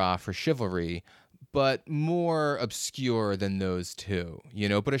Last Hurrah for Chivalry, but more obscure than those two,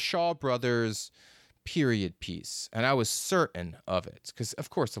 but a Shaw Brothers period piece. And I was certain of it because,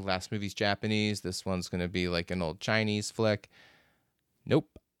 of course, the last movie's Japanese. This one's going to be like an old Chinese flick. Nope.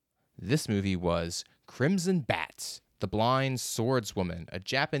 This movie was Crimson Bat, The Blind Swordswoman, a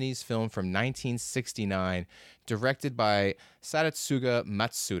Japanese film from 1969, directed by Sadatsuga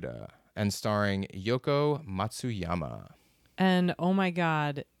Matsuda and starring Yoko Matsuyama. And oh my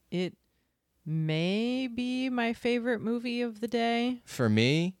God, it may be my favorite movie of the day. For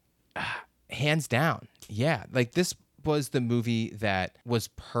me, hands down. Yeah, like this was the movie that was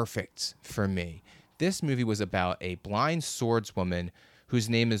perfect for me. This movie was about a blind swordswoman whose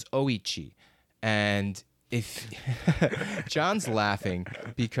name is Oichi. And if John's laughing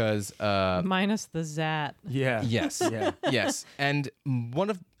because minus the Zat. Yeah. Yes. Yeah. Yes. And one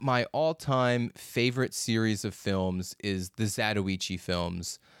of my all-time favorite series of films is the Zatoichi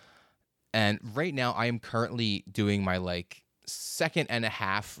films. And right now I am currently doing my second and a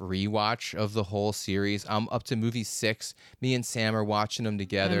half rewatch of the whole series. I'm up to movie 6. Me and Sam are watching them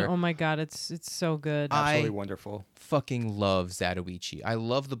together. And oh my God, it's so good. Absolutely wonderful. Fucking love Zatoichi. I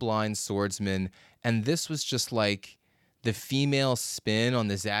love The Blind Swordsman, and this was just like the female spin on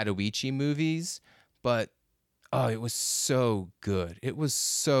the Zatoichi movies, but it was so good. It was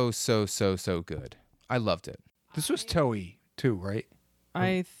so good. I loved it. This was Toei too, right?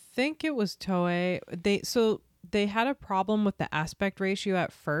 I think it was Toei. They had a problem with the aspect ratio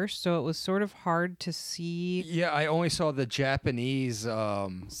at first, so it was sort of hard to see. Yeah, I only saw the Japanese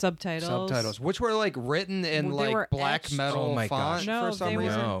subtitles, which were written in black etched. metal font for some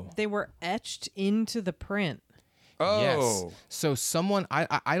reason. They were etched into the print. Oh, yes. So someone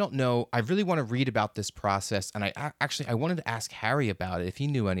I don't know. I really want to read about this process, and I wanted to ask Harry about it if he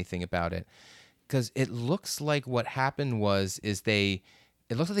knew anything about it, because it looks like what happened is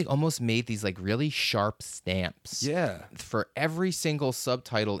it looks like they almost made these really sharp stamps for every single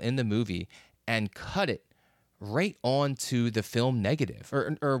subtitle in the movie and cut it right onto the film negative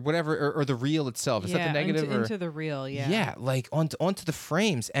or whatever, or the reel itself. Is that the negative? Into the reel, yeah. Yeah, onto the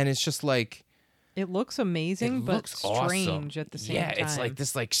frames. And it's just it looks amazing, but strange awesome. at the same time. Yeah, it's like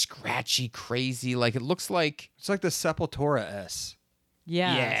this scratchy, crazy, it looks like... It's like the Sepultura S.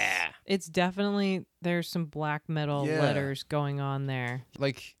 Yes. Yeah. It's definitely, there's some black metal letters going on there.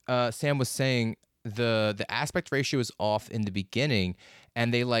 Like Sam was saying, the aspect ratio is off in the beginning,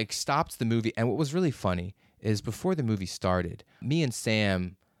 and they stopped the movie. And what was really funny is before the movie started, me and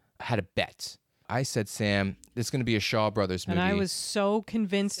Sam had a bet. I said, Sam, it's going to be a Shaw Brothers movie. And I was so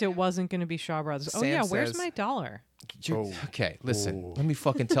convinced it wasn't going to be Shaw Brothers. Sam where's says- my dollar? Okay, listen. Let me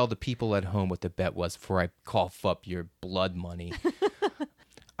fucking tell the people at home what the bet was before I cough up your blood money.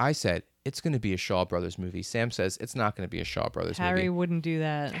 I said, it's going to be a Shaw Brothers movie. Sam says, it's not going to be a Shaw Brothers movie. Harry wouldn't do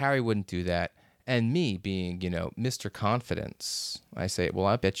that. Harry wouldn't do that. And me being, Mr. Confidence, I say, well,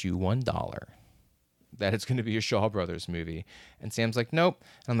 I bet you $1 that it's going to be a Shaw Brothers movie. And Sam's like, nope.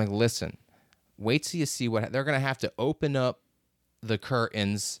 And I'm like, listen, wait till you see what they're going to have to open up the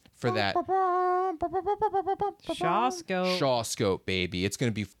curtains for that. Shaw scope, baby. It's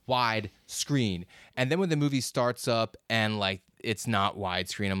going to be wide screen. And then when the movie starts up and like it's not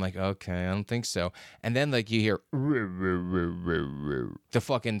widescreen, I'm like, okay, I don't think so. And then like you hear the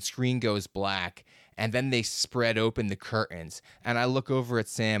fucking screen goes black, and then they spread open the curtains. And I look over at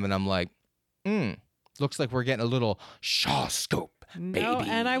Sam and I'm like, looks like we're getting a little Shaw scope. Baby. No,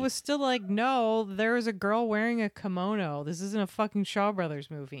 and I was still like, no, there is a girl wearing a kimono. This isn't a fucking Shaw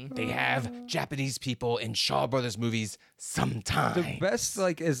Brothers movie. They have Japanese people in Shaw Brothers movies sometimes. The best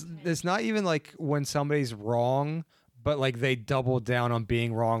is it's not even like when somebody's wrong, but like they double down on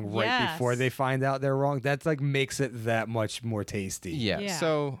being wrong right before they find out they're wrong. That's like makes it that much more tasty. Yeah.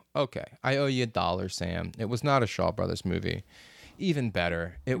 So, okay. I owe you $1, Sam. It was not a Shaw Brothers movie. Even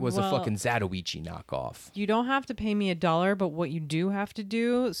better, it was a fucking Zatoichi knockoff. You don't have to pay me $1, but what you do have to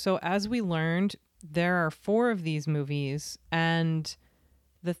do, so as we learned, there are 4 of these movies, and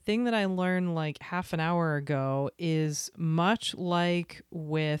the thing that I learned like half an hour ago is much like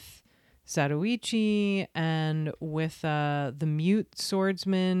with Zatoichi and with the Mute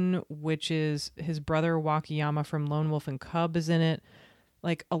Swordsman, which is his brother Wakayama from Lone Wolf and Cub is in it.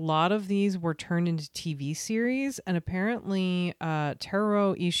 Like a lot of these were turned into TV series, and apparently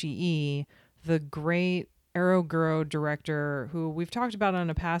Teruo Ishii, the great Eroguro director who we've talked about on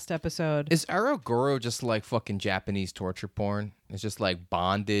a past episode. Is Eroguro just like fucking Japanese torture porn? It's just like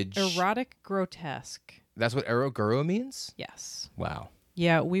bondage. Erotic grotesque. That's what Eroguro means? Yes. Wow.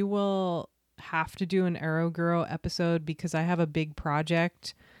 Yeah, we will have to do an Eroguro episode because I have a big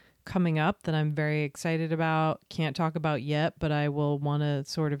project coming up that I'm very excited about. Can't talk about yet, but I will want to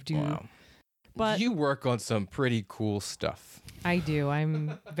sort of do. Wow. But you work on some pretty cool stuff. I do.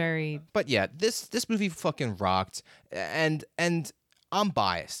 I'm very. But yeah, this movie fucking rocked, and I'm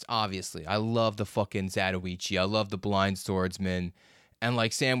biased. Obviously, I love the fucking Zatoichi. I love the Blind Swordsman, and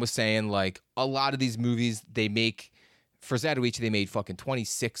like Sam was saying, like a lot of these movies they make. For Zatoichi, they made fucking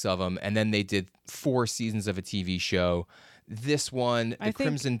 26 of them, and then they did 4 seasons of a TV show. This one, the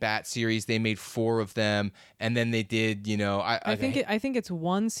Crimson Bat series, they made 4 of them, and then they did, I think it's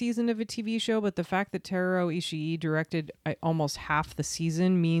 1 season of a TV show, but the fact that Teruo Ishii directed almost half the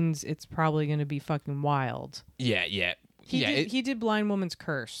season means it's probably going to be fucking wild. Yeah. He did Blind Woman's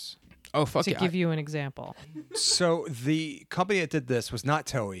Curse. Oh, fuck to give you an example. So the company that did this was not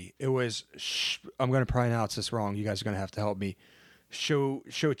Toei. It was, I'm going to pronounce this wrong. You guys are going to have to help me.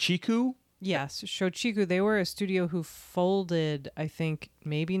 Shochiku? Yes, Shochiku. They were a studio who folded, I think,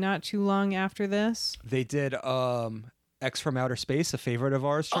 maybe not too long after this. They did X from Outer Space, a favorite of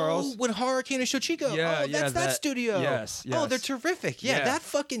ours, Charles. Oh, with Hurricane and Shochiku. Yeah, that's that studio. Yes. Oh, they're terrific. Yeah, that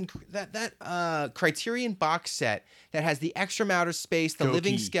fucking that Criterion box set that has the X from Outer Space, the Goki.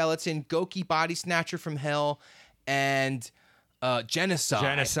 Living Skeleton, Goki Body Snatcher from Hell, and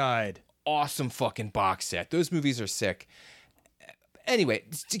Genocide. Awesome fucking box set. Those movies are sick. Anyway,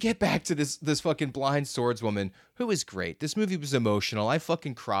 to get back to this fucking Blind Swordswoman, who is great. This movie was emotional. I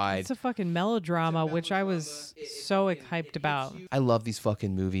fucking cried. It's a fucking melodrama, which I was so hyped about. I love these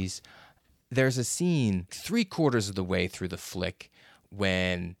fucking movies. There's a scene 3/4 of the way through the flick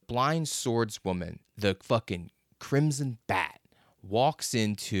when Blind Swordswoman, the fucking Crimson Bat, walks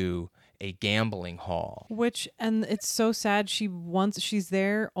into a gambling hall. And it's so sad. She's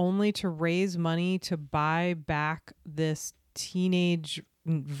there only to raise money to buy back this teenage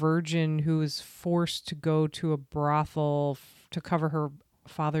virgin who is forced to go to a brothel to cover her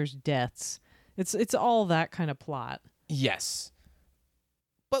father's debts. It's all that kind of plot. Yes.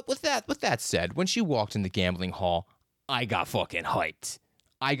 But with that said, when she walked in the gambling hall, I got fucking hyped.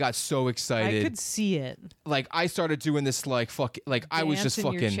 I got so excited. I could see it. Like I started doing this I was just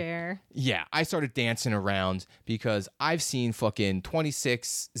fucking your chair. Yeah, I started dancing around because I've seen fucking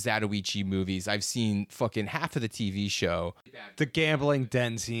 26 Zatoichi movies. I've seen fucking half of the TV show. The gambling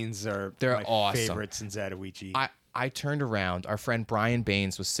den scenes they're my awesome. favorites in Zatoichi. I turned around. Our friend Brian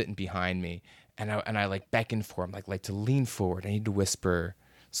Baines was sitting behind me, and I like beckoned for him like to lean forward. I need to whisper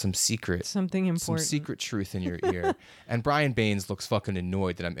something important, some secret truth in your ear. And Brian Baines looks fucking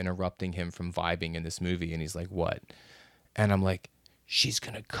annoyed that I'm interrupting him from vibing in this movie, and he's like, "What?" And I'm like, she's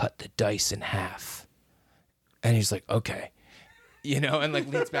going to cut the dice in half. And he's like, okay. And like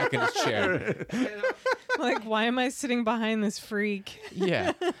leans back in his chair. Like, why am I sitting behind this freak?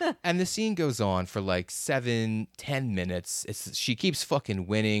 Yeah. And the scene goes on for like 7-10 minutes. She keeps fucking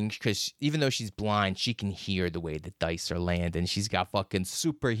winning because even though she's blind, she can hear the way the dice are landing. She's got fucking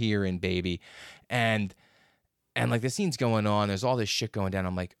super hearing, baby. And like the scene's going on. There's all this shit going down.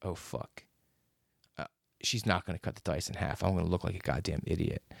 I'm like, oh, fuck. She's not going to cut the dice in half. I'm going to look like a goddamn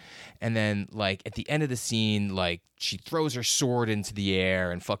idiot. And then, like, at the end of the scene, like, she throws her sword into the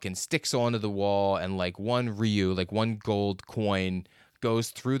air and fucking sticks onto the wall. And, like, one Ryu, like, one gold coin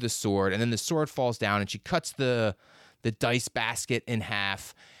goes through the sword. And then the sword falls down and she cuts the dice basket in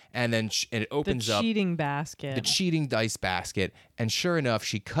half. And then it opens up. The cheating basket. The cheating dice basket. And sure enough,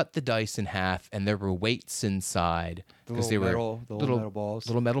 she cut the dice in half and there were weights inside. Because they were little metal balls.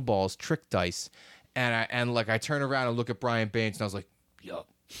 Little metal balls, trick dice. And I turn around and look at Brian Baines and I was like, yo,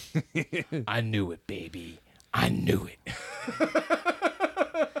 I knew it, baby. I knew it.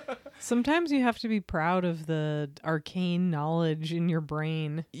 Sometimes you have to be proud of the arcane knowledge in your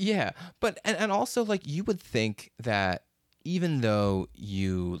brain. Yeah. But, and also, like, you would think that even though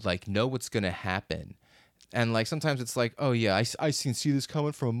you, like, know what's going to happen, and, like, sometimes it's like, oh, yeah, I can see this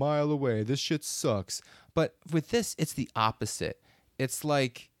coming from a mile away. This shit sucks. But with this, it's the opposite. It's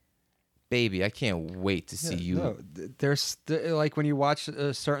like, baby, I can't wait to see you. No, there's like when you watch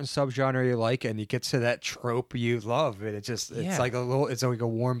a certain subgenre you like and you get to that trope you love, and it's like it's like a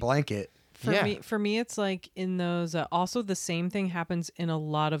warm blanket. For me, it's like in those. Also, the same thing happens in a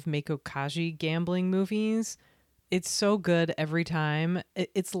lot of Meiko Kaji gambling movies. It's so good every time.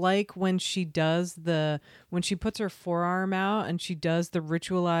 It's like when she puts her forearm out and she does the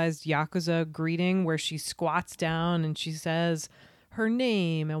ritualized Yakuza greeting where she squats down and she says her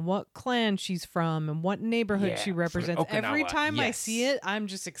name and what clan she's from and what neighborhood she represents. Every time I see it, I'm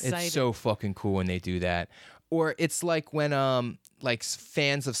just excited. It's so fucking cool when they do that. Or it's like when like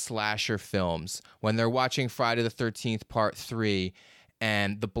fans of slasher films, when they're watching Friday the 13th Part 3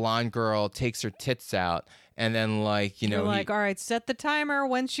 and the blonde girl takes her tits out and then like, You're like, all right, set the timer.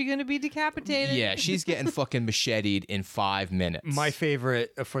 When's she going to be decapitated? Yeah, she's getting fucking macheted in 5 minutes. My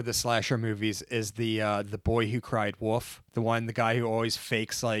favorite for the slasher movies is the Boy Who Cried Wolf. The guy who always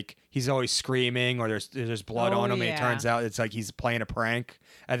fakes like he's always screaming or there's blood on him and it turns out it's like he's playing a prank.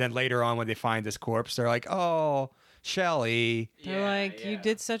 And then later on when they find his corpse, they're like, oh, Shelley. They're like, you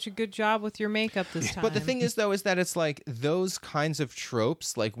did such a good job with your makeup this time. But the thing is, though, is that it's like those kinds of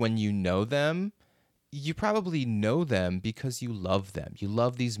tropes, like when you know them, you probably know them because you love them. You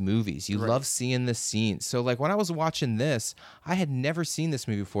love these movies. You love seeing the scenes. So like when I was watching this, I had never seen this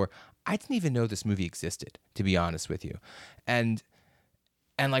movie before. I didn't even know this movie existed, to be honest with you. And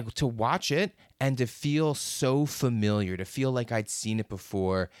like to watch it and to feel so familiar, to feel like I'd seen it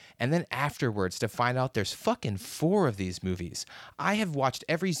before. And then afterwards to find out there's fucking 4 of these movies. I have watched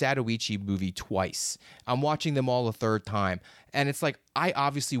every Zatoichi movie twice. I'm watching them all a 3rd time. And it's like, I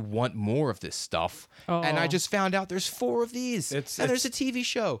obviously want more of this stuff. Oh. And I just found out there's 4 of these. And there's a TV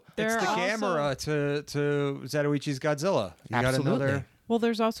show. It's the camera to Zatoichi's Godzilla. You Absolutely. Got another... Well,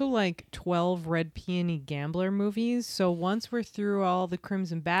 there's also like 12 Red Peony Gambler movies. So once we're through all the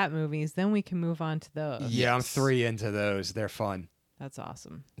Crimson Bat movies, then we can move on to those. Yeah, I'm 3 into those. They're fun. That's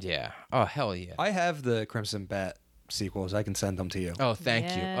awesome. Yeah. Oh, hell yeah. I have the Crimson Bat sequels. I can send them to you. Oh,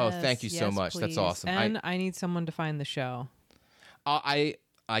 thank you. Oh, thank you so much. Please. That's awesome. And I need someone to find the show. I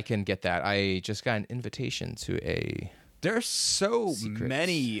can get that. I just got an invitation to a... There's so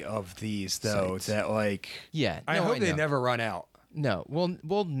many of these, though, that like... Yeah. I hope they never run out. No,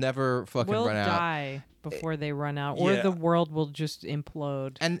 we'll never fucking run out. We'll die before they run out, or the world will just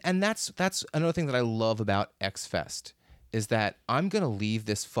implode. And that's another thing that I love about X Fest is that I'm gonna leave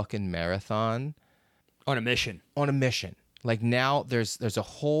this fucking marathon on a mission. Like now, there's a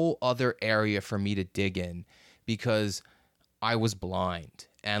whole other area for me to dig in because I was blind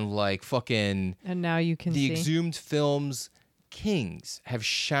and like fucking. And now you can see. The Exhumed Films kings have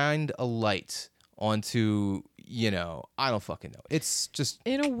shined a light onto. I don't fucking know. It's just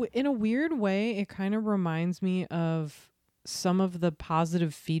in a weird way, it kind of reminds me of some of the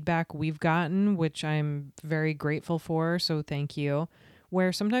positive feedback we've gotten, which I'm very grateful for. So thank you.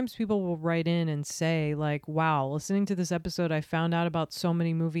 Where sometimes people will write in and say like, wow, listening to this episode, I found out about so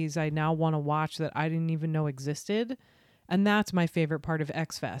many movies I now want to watch that I didn't even know existed. And that's my favorite part of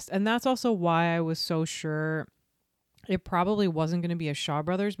X Fest. And that's also why I was so sure it probably wasn't going to be a Shaw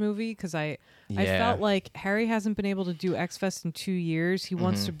Brothers movie because I felt like Harry hasn't been able to do X Fest in 2 years. He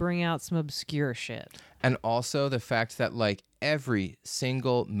wants to bring out some obscure shit. And also the fact that like every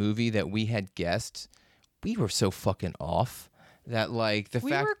single movie that we had guessed, we were so fucking off. that like the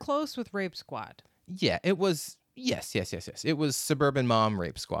we fact were close with Rape Squad. Yeah, it was. Yes. It was Suburban Mom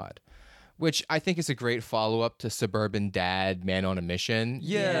Rape Squad, which I think is a great follow-up to Suburban Dad Man on a Mission.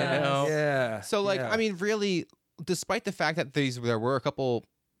 Yeah, you know? yeah. So, like, yeah. I mean, really, despite the fact that there were a couple,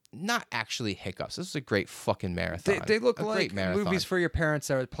 not actually hiccups, this was a great fucking marathon. They look a like great marathon. movies for your parents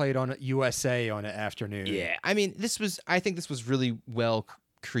that were played on USA on an afternoon. Yeah, I mean, I think this was really well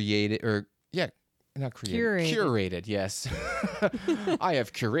created, or, yeah, not created. Curated, yes. I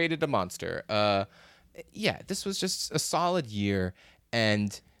have curated a monster. Yeah, this was just a solid year,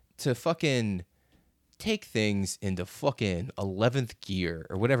 and to fucking take things into fucking 11th gear,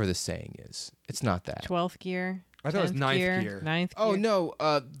 or whatever the saying is. It's not that. 12th gear. I thought it was 9th gear. 9th gear. Oh, no,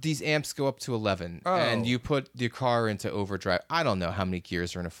 these amps go up to 11, and you put your car into overdrive. I don't know how many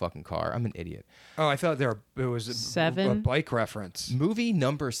gears are in a fucking car. I'm an idiot. Oh, I thought it was a 7. bike reference. Movie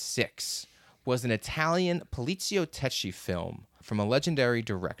number 6 was an Italian Polizio Tecci film from a legendary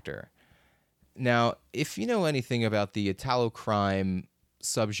director. Now, if you know anything about the Italo crime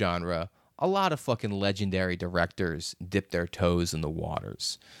subgenre, a lot of fucking legendary directors dip their toes in the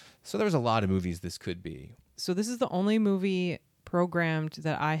waters. So there's a lot of movies this could be. So this is the only movie programmed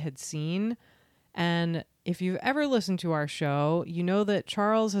that I had seen. And if you've ever listened to our show, you know that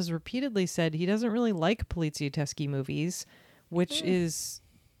Charles has repeatedly said he doesn't really like Polizio Tecci movies, which is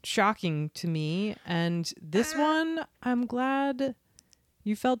shocking to me. And this one, I'm glad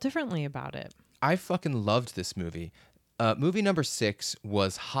you felt differently about it. I fucking loved this movie. Movie number 6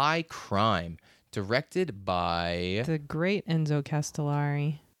 was High Crime, directed by the great Enzo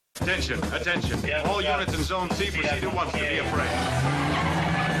Castellari. Attention. All units in Zone C proceed at once to be afraid.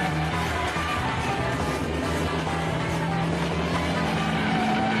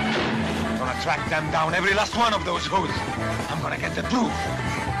 I'm gonna track them down, every last one of those hoods. I'm gonna get the proof.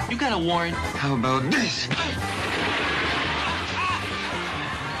 You got a warrant? How about this?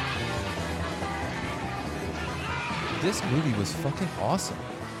 This movie was fucking awesome.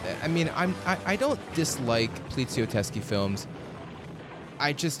 I mean, I don't dislike Polizio Tecci films.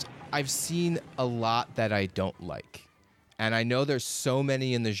 I've seen a lot that I don't like. And I know there's so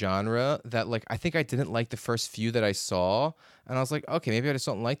many in the genre that, like, I think I didn't like the first few that I saw. And I was like, okay, maybe I just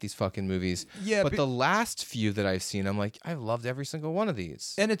don't like these fucking movies. Yeah, but the last few that I've seen, I'm like, I've loved every single one of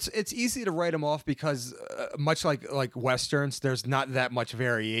these. And it's easy to write them off because much like Westerns, there's not that much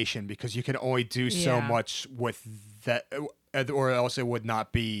variation because you can only do so much with that, or else it would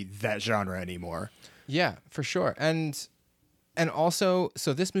not be that genre anymore. Yeah, for sure. And also,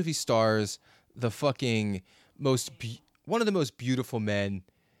 so this movie stars the fucking one of the most beautiful men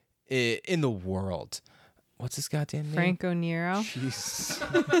in the world. What's this goddamn name? Franco Nero. Jeez.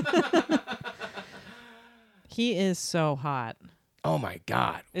 He is so hot. Oh my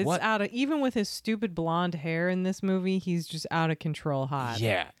God. It's what? Even with his stupid blonde hair in this movie, he's just out of control hot.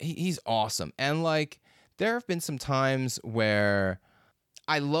 Yeah, he's awesome. And like, there have been some times where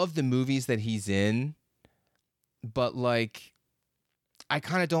I love the movies that he's in, but like, I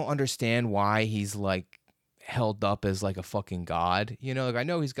kind of don't understand why he's like held up as like a fucking god. You know, like I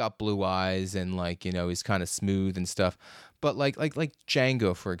know he's got blue eyes and like, you know, he's kind of smooth and stuff, but like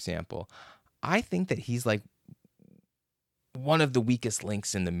Django, for example, I think that he's like one of the weakest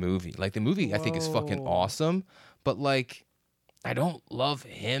links in the movie. Like the movie, I think is fucking awesome, but like I don't love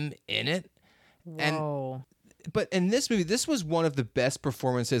him in it. Whoa. But in this movie, this was one of the best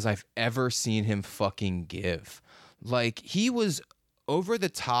performances I've ever seen him fucking give. Like he was over the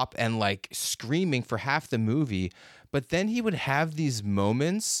top and like screaming for half the movie, but then he would have these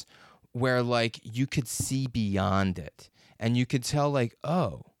moments where like you could see beyond it and you could tell like,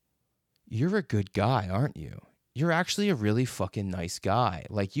 oh, you're a good guy, aren't you? You're actually a really fucking nice guy.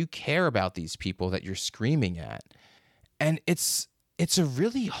 Like you care about these people that you're screaming at. And it's a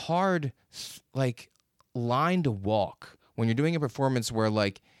really hard like line to walk when you're doing a performance where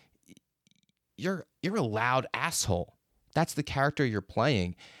like you're a loud asshole. That's the character you're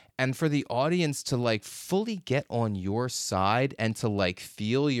playing. And for the audience to like fully get on your side and to like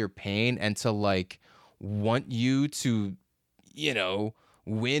feel your pain and to like want you to, you know,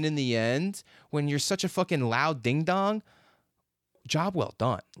 win in the end when you're such a fucking loud ding dong, job well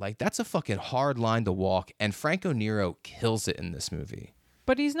done. Like that's a fucking hard line to walk. And Franco Nero kills it in this movie.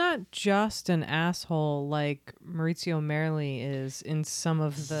 But he's not just an asshole like Maurizio Merli is in some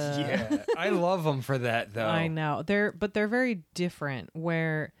of the... Yeah, I love him for that, though. I know. They're very different,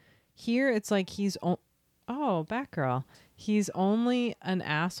 where here it's like he's... Oh, Batgirl. He's only an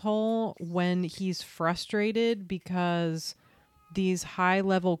asshole when he's frustrated because these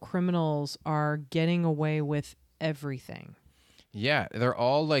high-level criminals are getting away with everything. Yeah, they're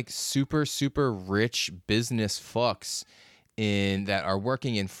all like super, super rich business fucks that are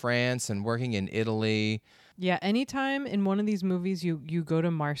working in France and working in Italy. Yeah, anytime in one of these movies you go to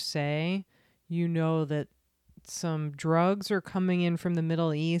Marseille, you know that some drugs are coming in from the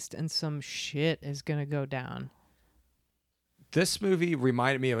Middle East and some shit is going to go down. This movie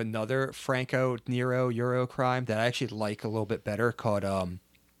reminded me of another Franco Nero Euro crime that I actually like a little bit better called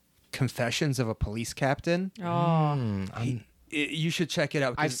Confessions of a Police Captain. Oh. You should check it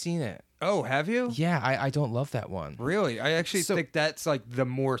out. I've seen it. Oh, have you? Yeah, I don't love that one. Really? I actually think that's like the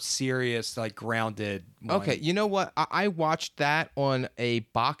more serious, like grounded one. Okay, you know what? I watched that on a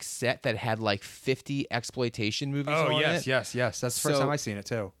box set that had like 50 exploitation movies on it. yes. That's the first time I seen it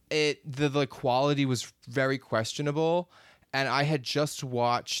too. The quality was very questionable. And I had just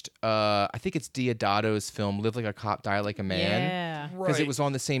watched, I think it's Deodato's film, Live Like a Cop, Die Like a Man. Yeah. Because it was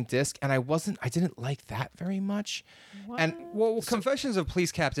on the same disc. And I didn't like that very much. What? And Confessions of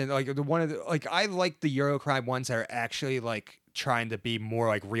Police Captain, like I like the Eurocrime ones that are actually like trying to be more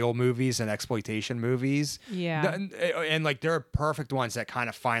like real movies and exploitation movies. Yeah. And like there are perfect ones that kind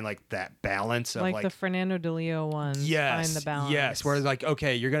of find like that balance of like the Fernando de Leo ones. Find the balance. Yes, where like,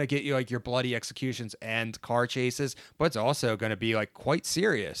 okay, you're going to get you like your bloody executions and car chases, but it's also going to be like quite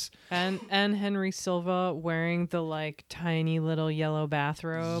serious. And Henry Silva wearing the like tiny little yellow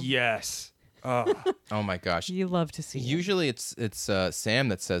bathrobe. Yes. Oh my gosh. You love to see Usually it's Sam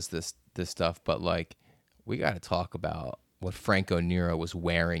that says this stuff, but like we got to talk about what Franco Nero was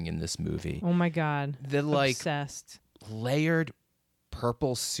wearing in this movie. Oh my God. The like obsessed layered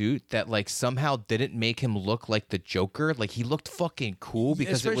purple suit that like somehow didn't make him look like the Joker. Like he looked fucking cool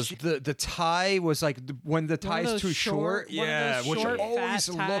because it was the tie was like when the tie is too short. Yeah, which always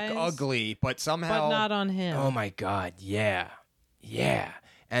look ugly, but somehow but not on him. Oh my God, yeah.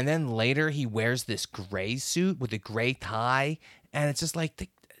 And then later he wears this gray suit with a gray tie, and it's just like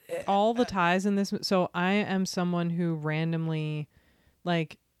all the ties in this. So I am someone who randomly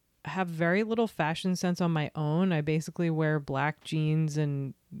like have very little fashion sense on my own. I basically wear black jeans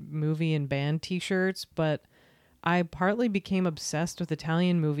and movie and band t-shirts, but I partly became obsessed with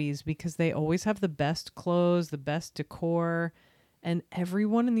Italian movies because they always have the best clothes, the best decor, and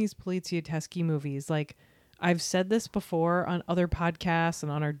everyone in these Poliziotteschi movies, like I've said this before on other podcasts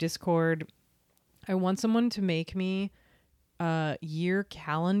and on our Discord, I want someone to make me year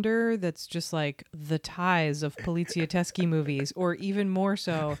calendar that's just like the ties of Poliziotteschi movies, or even more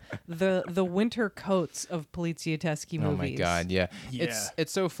so the winter coats of Poliziotteschi movies. Oh my God, yeah.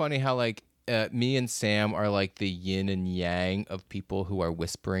 It's so funny how like me and Sam are like the yin and yang of people who are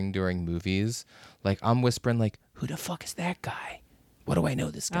whispering during movies. Like I'm whispering like, who the fuck is that guy? What do I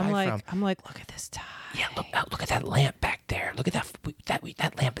know this guy from? I'm like, look at this tie. Yeah, look at that lamp back there. Look at that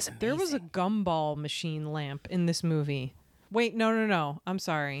lamp is amazing. There was a gumball machine lamp in this movie. Wait, no. I'm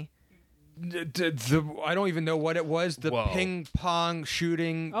sorry. I don't even know what it was. The ping pong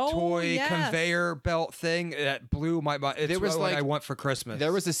shooting toy conveyor belt thing that blew my mind. It was what I want for Christmas.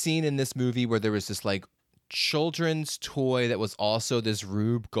 There was a scene in this movie where there was this like children's toy that was also this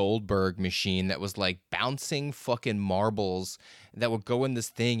Rube Goldberg machine that was like bouncing fucking marbles that would go in this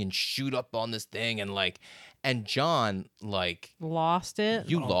thing and shoot up on this thing, and John like lost it.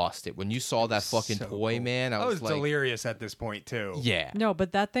 You lost it when you saw that fucking toy, cool. Man. I was like, delirious at this point too. Yeah. No,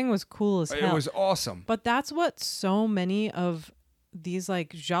 but that thing was cool as hell. It was awesome. But that's what so many of these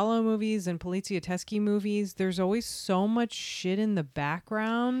like Giallo movies and Poliziotteschi movies, there's always so much shit in the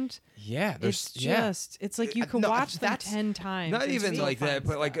background. Yeah, it's like you could watch them 10 times. Not even like that,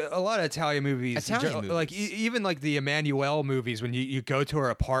 but like a lot of Italian movies. Like even like the Emanuelle movies, when you go to her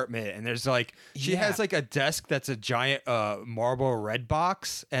apartment and there's like she has like a desk that's a giant marble red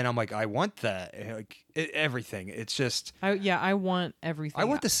box, and I'm like, I want that. Like everything. It's just I want everything. I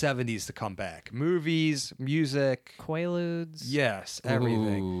want the 70s to come back. Movies, music, Quaaludes. Yes,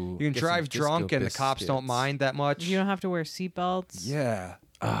 everything. Ooh, you can drive drunk and the cops don't mind that much. You don't have to wear seatbelts. Yeah.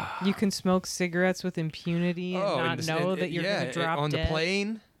 You can smoke cigarettes with impunity and not know that you're going to drop on dead. The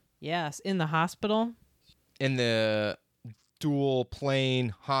plane. Yes, in the hospital. In the dual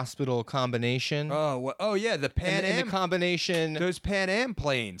plane hospital combination. Oh yeah, the Pan Am combination. Those Pan Am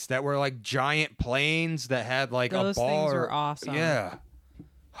planes that were like giant planes that had like those a bar. Things were awesome. Yeah.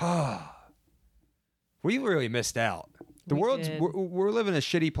 We really missed out. We're living a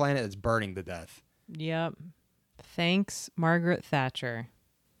shitty planet that's burning to death. Yep. Thanks, Margaret Thatcher.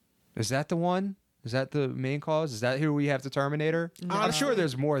 Is that the one? Is that the main cause? Is that who we have to Terminator? No. I'm sure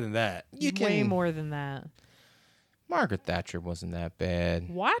there's more than that. Way more than that. Margaret Thatcher wasn't that bad.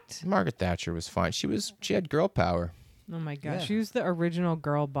 What? Margaret Thatcher was fine. She had girl power. Oh my gosh, she was the original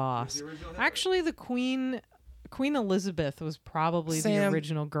girl boss. Actually, the Queen Elizabeth was probably the Sam,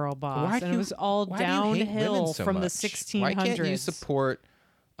 original girl boss, why and do it you- was all why do you hate downhill women so from the much? 1600s. Why can't you support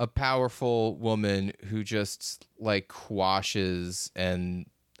a powerful woman who just like quashes and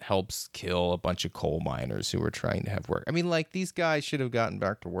helps kill a bunch of coal miners who were trying to have work? I mean, like, these guys should have gotten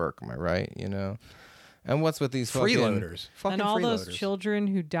back to work. Am I right? You know. And what's with these freeloaders? Fucking and all those freeloaders. children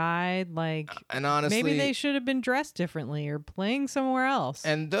who died, like, And honestly, maybe they should have been dressed differently or playing somewhere else.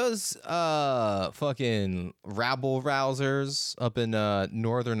 And those fucking rabble rousers up in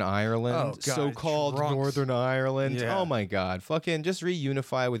Northern Ireland, Oh, God, so-called drunks. Northern Ireland. Yeah. Oh my God, fucking just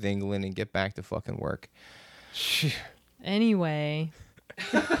reunify with England and get back to fucking work. Anyway,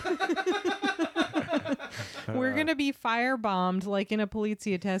 we're gonna be firebombed like in a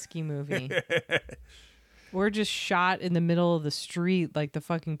Poliziotteschi movie. We're just shot in the middle of the street like the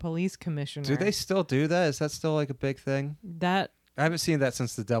fucking police commissioner. Do they still do that? Is that still like a big thing? That I haven't seen that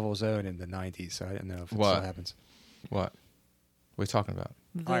since The Devil's Own in the 90s, so I didn't know if it What? still happens. What? What are you talking about?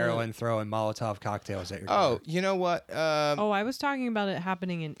 Ireland throwing Molotov cocktails at your car. Oh, you know what? I was talking about it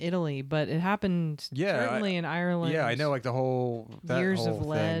happening in Italy, but it happened certainly in Ireland. Yeah, I know, like the whole that years whole of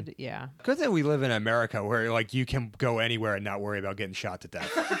lead. thing. Yeah. Good that we live in America where like you can go anywhere and not worry about getting shot to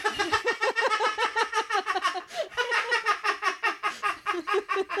death.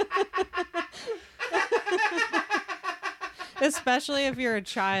 Especially if you're a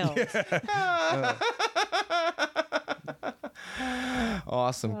child.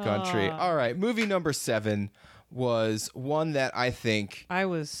 Awesome country. All right, movie number 7 was one that I think I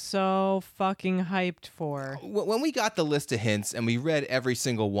was so fucking hyped for. when we got the list of hints and we read every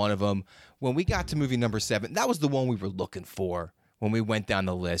single one of them, when we got to movie number 7, that was the one we were looking for when we went down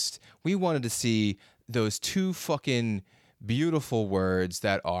the list. We wanted to see those two fucking beautiful words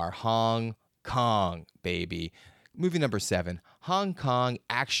that are Hong Kong, baby. Movie number 7, Hong Kong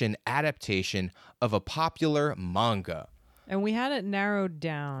action adaptation of a popular manga. And we had it narrowed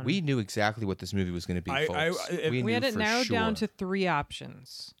down. We knew exactly what this movie was going to be, folks. We knew had it for narrowed down sure. to 3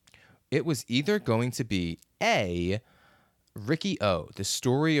 options. It was either going to be A, Ricky O, the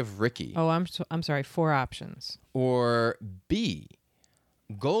story of Ricky. Oh, I'm sorry, 4 options. Or B,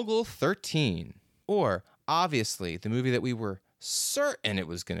 Gogol 13. Or, obviously, the movie that we were certain it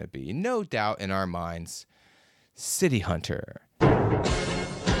was going to be, no doubt in our minds, City Hunter.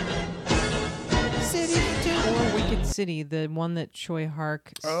 Or Wicked City, the one that Choi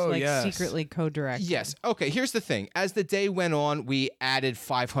Hark secretly co-directed. Yes. Okay, here's the thing. As the day went on, we added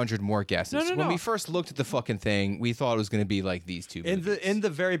 500 more guesses. When we first looked at the fucking thing, we thought it was going to be like these two movies. In the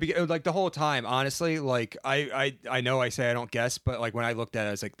very beginning, like the whole time, honestly, like I know I say I don't guess, but like when I looked at it,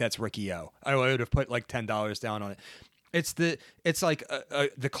 I was like, that's Ricky O. I would have put like $10 down on it. It's like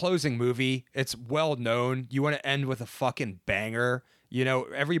the closing movie. It's well known. You want to end with a fucking banger. You know,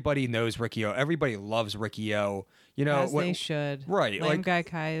 everybody knows Ricky O. Everybody loves Ricky O. You know, As they should. Right. Lamb Guy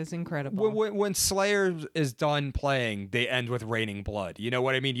Kai is incredible. When Slayer is done playing, they end with Raining Blood. You know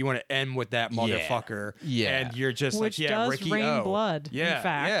what I mean? You want to end with that motherfucker. Yeah. And you're just Which like, yeah, does Ricky rain O. blood, in Yeah.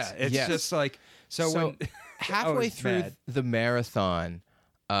 fact. Yeah. It's just like, so when halfway through the marathon,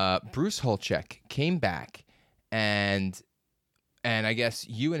 Bruce Holchek came back and I guess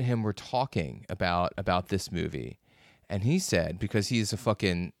you and him were talking about this movie. And he said, because he's a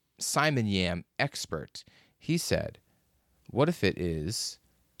fucking Simon Yam expert, he said, what if it is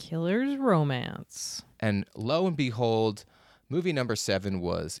Killer's Romance? And lo and behold, movie number 7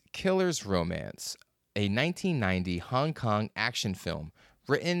 was Killer's Romance, a 1990 Hong Kong action film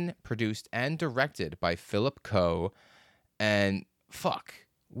written, produced, and directed by Philip Ko. And fuck,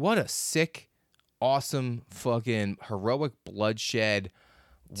 what a sick, awesome, fucking heroic bloodshed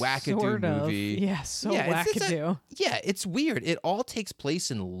wackadoo Sort of. movie. Yeah, so wackadoo. wackadoo. It's weird. It all takes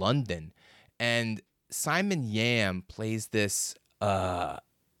place in London, and Simon Yam plays this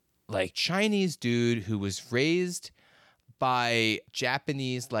like Chinese dude who was raised by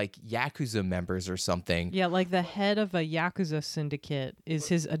Japanese like Yakuza members or something. Yeah, like the head of a Yakuza syndicate is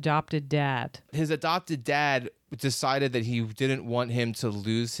his adopted dad. His adopted dad decided that he didn't want him to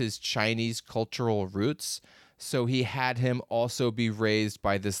lose his Chinese cultural roots. So he had him also be raised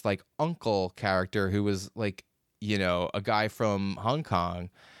by this like uncle character who was like, you know, a guy from Hong Kong.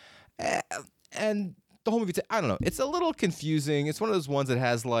 And the whole movie, I don't know, it's a little confusing. It's one of those ones that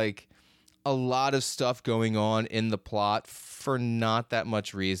has like a lot of stuff going on in the plot for not that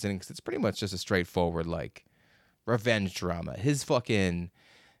much reason, because it's pretty much just a straightforward like revenge drama. His fucking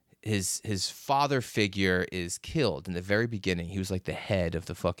his father figure is killed in the very beginning. He was like the head of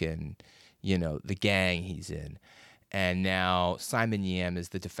the fucking, you know, the gang he's in. And now Simon Yam is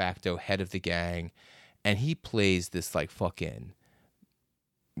the de facto head of the gang. And he plays this like fucking,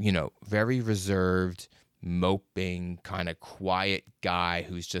 you know, very reserved, moping, kind of quiet guy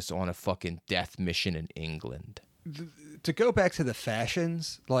who's just on a fucking death mission in England. To go back to the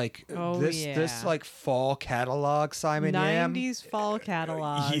fashions, like this like fall catalog, Simon Yam. 90s fall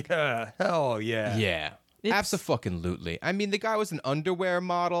catalog. Yeah. Hell yeah. Yeah. Abso-fucking-lutely. I mean, the guy was an underwear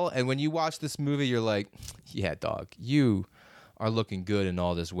model, and when you watch this movie, you're like, yeah, dog, you are looking good in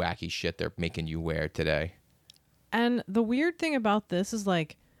all this wacky shit they're making you wear today. And the weird thing about this is,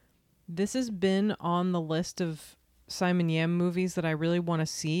 like, this has been on the list of Simon Yam movies that I really want to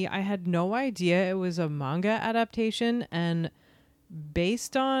see. I had no idea it was a manga adaptation, and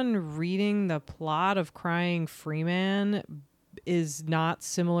based on reading the plot of Crying Freeman is not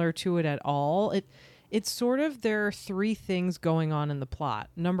similar to it at all. It's sort of, there are three things going on in the plot.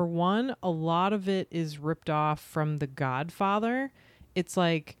 Number one, a lot of it is ripped off from The Godfather. It's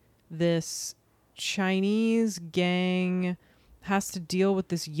like this Chinese gang has to deal with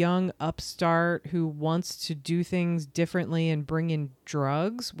this young upstart who wants to do things differently and bring in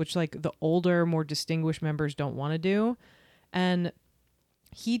drugs, which like the older, more distinguished members don't want to do. And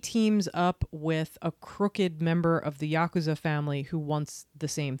he teams up with a crooked member of the Yakuza family who wants the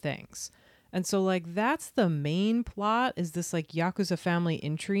same things. And so like that's the main plot, is this like Yakuza family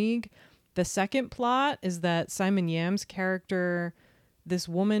intrigue. The second plot is that Simon Yam's character, this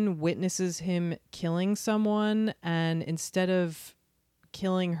woman witnesses him killing someone, and instead of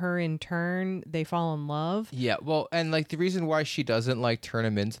killing her in turn, they fall in love. Yeah, well, and like the reason why she doesn't like turn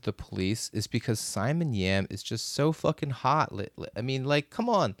him into the police is because Simon Yam is just so fucking hot. I mean, like, come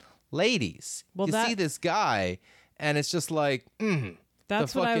on, ladies. Well, you see this guy, and it's just like,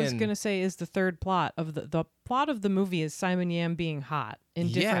 That's what I was going to say is the third plot of the plot of the movie is Simon Yam being hot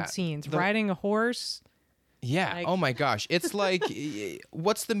in different scenes, riding a horse. Yeah. Like, oh my gosh. It's like,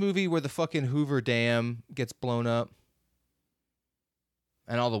 what's the movie where the fucking Hoover Dam gets blown up?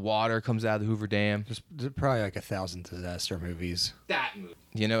 And all the water comes out of the Hoover Dam. There's probably like 1,000 disaster movies. That movie.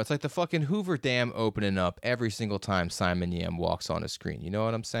 You know, it's like the fucking Hoover Dam opening up every single time Simon Yam walks on a screen. You know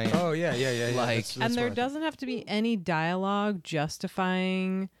what I'm saying? Oh, yeah. Like, and there doesn't have to be any dialogue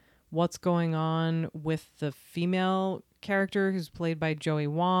justifying what's going on with the female character who's played by Joey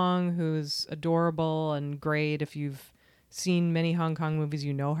Wong, who's adorable and great. If you've seen many Hong Kong movies,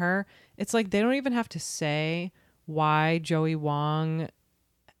 you know her. It's like they don't even have to say why Joey Wong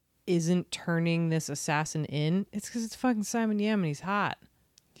isn't turning this assassin in. It's because it's fucking Simon Yam and he's hot.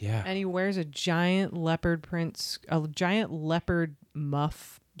 Yeah. And he wears a giant leopard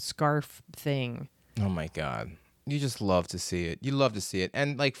muff scarf thing. Oh my God. You just love to see it. You love to see it.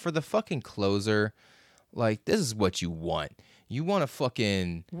 And like for the fucking closer, like this is what you want. You want a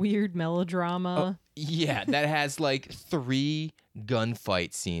fucking weird melodrama. Yeah, that has like 3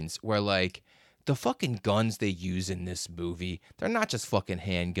 gunfight scenes where like the fucking guns they use in this movie, they're not just fucking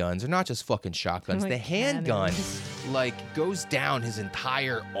handguns. They're not just fucking shotguns. Like the handgun cannons. like goes down his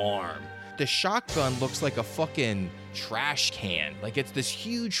entire arm. The shotgun looks like a fucking trash can. Like it's this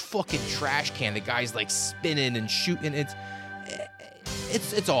huge fucking trash can. The guy's like spinning and shooting. It's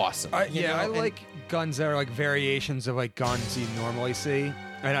awesome. I like guns that are like variations of like guns you normally see.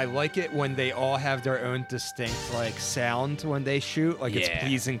 And I like it when they all have their own distinct like sound when they shoot. Like it's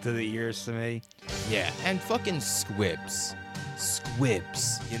pleasing to the ears to me. Yeah, and fucking squibs.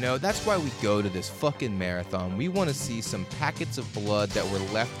 You know, that's why we go to this fucking marathon. We want to see some packets of blood that were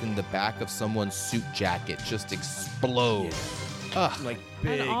left in the back of someone's suit jacket just explode. Ugh. Like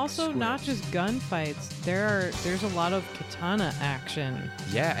big and also squibs. not just gunfights. There's a lot of katana action.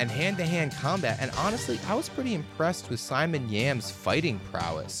 Yeah, and hand-to-hand combat. And honestly, I was pretty impressed with Simon Yam's fighting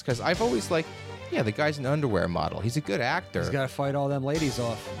prowess. Because I've always like, yeah, the guy's an underwear model. He's a good actor. He's got to fight all them ladies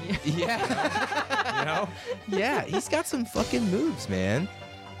off. Yeah. You know? Yeah, he's got some fucking moves, man.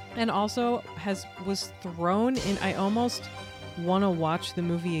 And also was thrown in. I almost want to watch the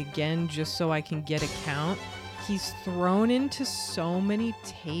movie again just so I can get a count. He's thrown into so many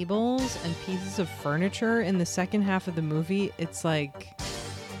tables and pieces of furniture in the second half of the movie. It's like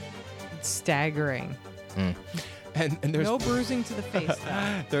staggering. And there's no bruising to the face,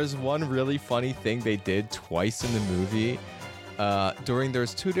 though. There's one really funny thing they did twice in the movie.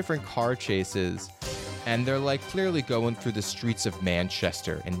 There's 2 different car chases, and they're like clearly going through the streets of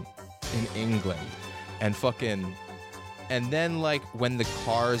Manchester in England, and then like when the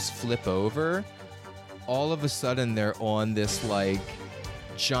cars flip over, all of a sudden they're on this like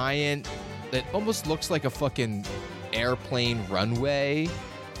giant, it almost looks like a fucking airplane runway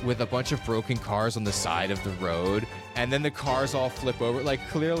with a bunch of broken cars on the side of the road, and then the cars all flip over. Like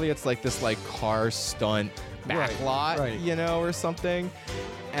clearly it's like this like car stunt backlot, right. You know, or something.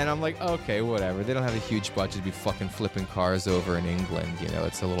 And I'm like, okay, whatever. They don't have a huge budget to be fucking flipping cars over in England, you know.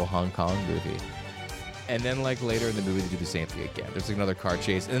 It's a little Hong Kong movie. And then like later in the movie, they do the same thing again. There's like another car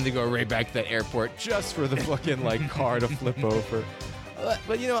chase, and then they go right back to the airport just for the fucking like car to flip over.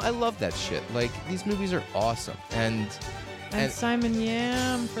 But you know, I love that shit. Like these movies are awesome, and Simon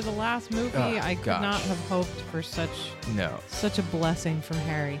Yam for the last movie. I could not have hoped for such a blessing from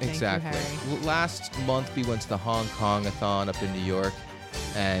Harry. Thank you, Harry. Last month we went to the Hong Kong-a-thon up in New York,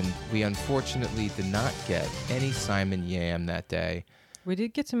 and we unfortunately did not get any Simon Yam that day. We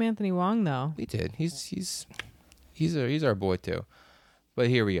did get some Anthony Wong though. We did. He's our boy too. But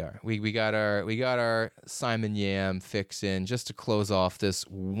here we are. We got our Simon Yam fix in just to close off this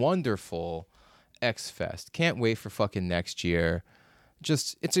wonderful X-Fest. Can't wait for fucking next year.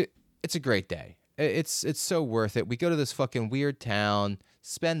 Just it's a great day. It's so worth it. We go to this fucking weird town,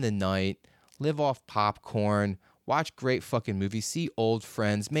 spend the night, live off popcorn, watch great fucking movies, see old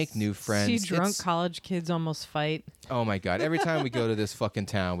friends, make new friends. See drunk college kids almost fight. Oh my God. Every time we go to this fucking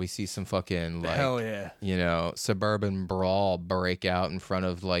town, we see some fucking like, hell yeah, you know, suburban brawl break out in front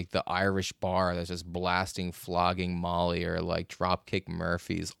of like the Irish bar that's just blasting, flogging Molly or like Dropkick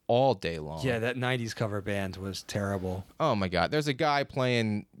Murphys all day long. Yeah, that 90s cover band was terrible. Oh my God. There's a guy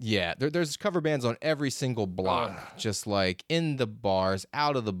playing, there's cover bands on every single block, just like in the bars,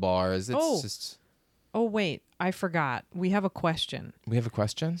 out of the bars. It's just... Oh, wait. I forgot. We have a question. We have a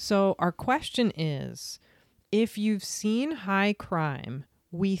question? So our question is, if you've seen High Crime,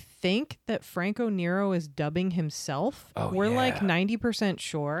 we think that Franco Nero is dubbing himself. We're like 90%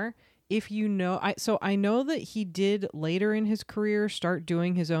 sure. If you know, I know that he did later in his career start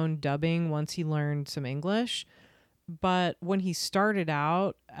doing his own dubbing once he learned some English. But when he started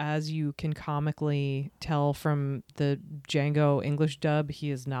out, as you can comically tell from the Django English dub,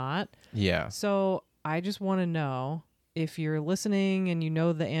 he is not. Yeah. So I just want to know, if you're listening and you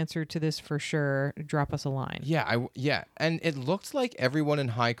know the answer to this for sure, drop us a line. Yeah. And it looked like everyone in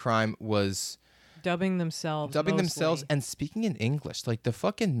High Crime was dubbing themselves and speaking in English. Like the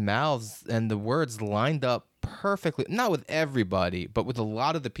fucking mouths and the words lined up perfectly. Not with everybody, but with a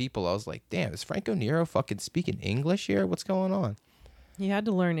lot of the people. I was like, damn, is Franco Nero fucking speaking English here? What's going on? He had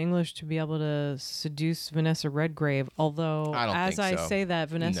to learn English to be able to seduce Vanessa Redgrave, although as I say that,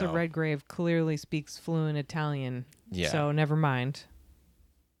 Vanessa Redgrave clearly speaks fluent Italian. Yeah. So never mind.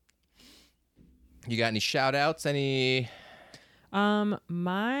 You got any shout outs? Any?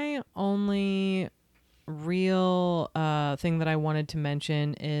 My only real thing that I wanted to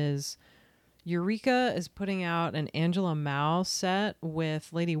mention is Eureka is putting out an Angela Mao set with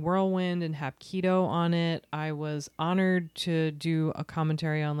Lady Whirlwind and Hapkido on it. I was honored to do a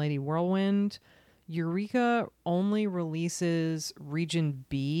commentary on Lady Whirlwind. Eureka only releases Region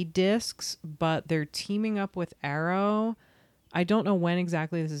B discs, but they're teaming up with Arrow. I don't know when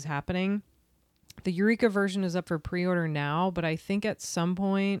exactly this is happening. The Eureka version is up for pre-order now, but I think at some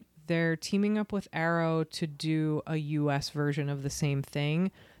point they're teaming up with Arrow to do a US version of the same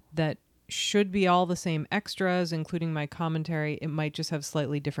thing that should be all the same extras, including my commentary. It might just have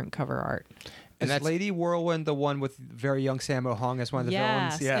slightly different cover art. And that's Lady Whirlwind, the one with very young Sammo Hung as one of the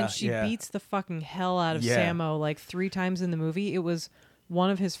villains? Yeah, and she beats the fucking hell out of Sammo like 3 times in the movie. It was one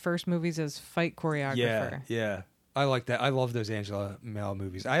of his first movies as fight choreographer. Yeah. I like that. I love those Angela Mao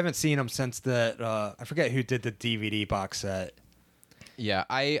movies. I haven't seen them since that. I forget who did the DVD box set. Yeah,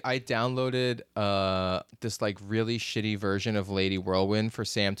 I downloaded this like really shitty version of Lady Whirlwind for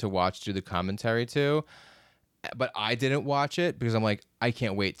Sam to watch through the commentary to, but I didn't watch it because I'm like, I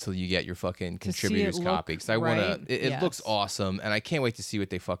can't wait till you get your fucking contributors copy because I want to. It looks awesome, and I can't wait to see what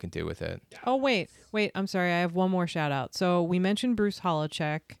they fucking do with it. Oh wait, I'm sorry, I have one more shout out. So we mentioned Bruce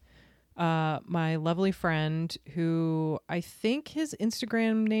Holochek, my lovely friend, who I think his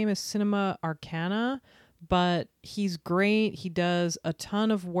Instagram name is Cinema Arcana. But he's great. He does a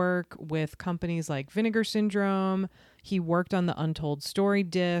ton of work with companies like Vinegar Syndrome. He worked on the Untold Story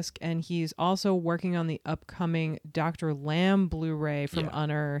disc, and he's also working on the upcoming Dr. Lamb Blu-ray from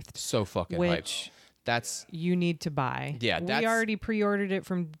Unearthed. So fucking which that's you need to buy. Yeah, we already pre-ordered it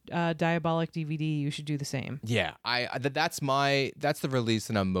from Diabolic DVD. You should do the same. Yeah, that's the release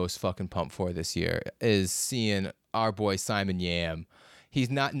that I'm most fucking pumped for this year, is seeing our boy Simon Yam. He's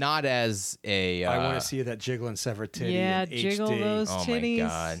not as a. I want to see that jiggling severed titty. Yeah, in jiggle HD. those titties. Oh my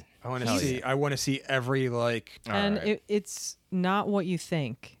God! I want to see. I want to see every like. And it's not what you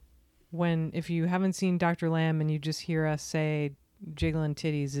think. If you haven't seen Dr. Lamb and you just hear us say jiggling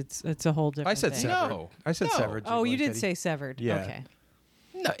titties, it's a whole different. I said thing. severed. I said severed. Oh, you did say severed. Yeah. Okay.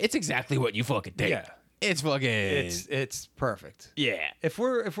 No, it's exactly what you fucking think. Yeah. It's fucking. It's perfect. Yeah. If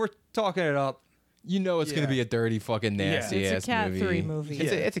we're talking it up. You know it's going to be a dirty fucking nasty ass movie. It's a Cat 3 movie.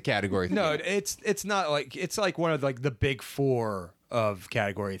 It's a category 3. No, it's not like it's like one of like the big 4 of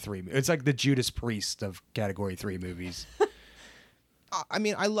Category 3. It's like the Judas Priest of Category 3 movies. I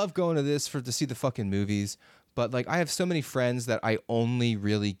mean, I love going to this to see the fucking movies, but like I have so many friends that I only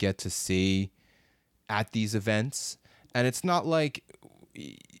really get to see at these events, and it's not like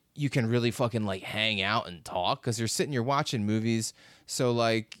you can really fucking like hang out and talk because you're watching movies. So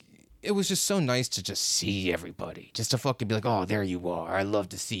like it was just so nice to just see everybody, just to fucking be like, oh, there you are. I love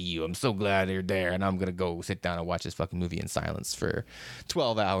to see you. I'm so glad you're there, and I'm gonna go sit down and watch this fucking movie in silence for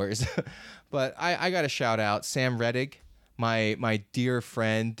 12 hours. But I got to shout out Sam Reddig, my dear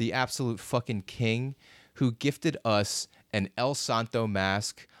friend, the absolute fucking king, who gifted us an El Santo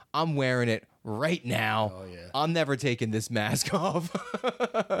mask. I'm wearing it right now. Oh, yeah. I'm never taking this mask off.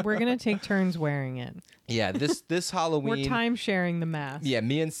 We're gonna take turns wearing it. Yeah, this Halloween. We're time sharing the mask. Yeah,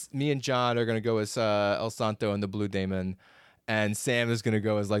 me and John are gonna go as El Santo and the Blue Demon, and Sam is gonna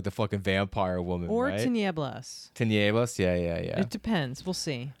go as like the fucking vampire woman, or right? Tinieblas. Tinieblas, yeah. It depends. We'll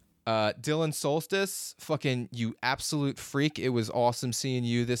see. Dylan Solstice, fucking you absolute freak. It was awesome seeing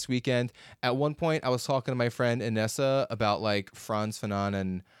you this weekend. At one point, I was talking to my friend Inessa about like Frantz Fanon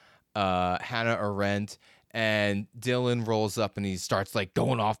and Hannah Arendt, and Dylan rolls up and he starts like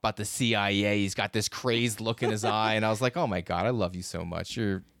going off about the CIA. He's got this crazed look in his eye, and I was like, oh my God, I love you so much.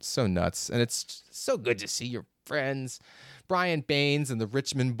 You're so nuts, and it's so good to see your friends. Brian Baines and the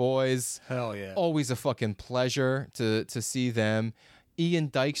Richmond Boys. Hell yeah. Always a fucking pleasure to see them. Ian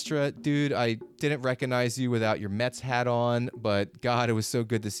Dykstra, dude, I didn't recognize you without your Mets hat on, but God, it was so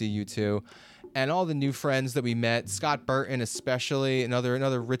good to see you too. And all the new friends that we met, Scott Burton especially,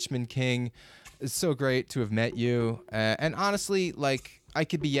 another Richmond King. It's so great to have met you. And honestly, like, I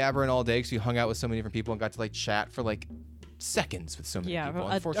could be yabbering all day because we hung out with so many different people and got to like chat for like seconds with so many people.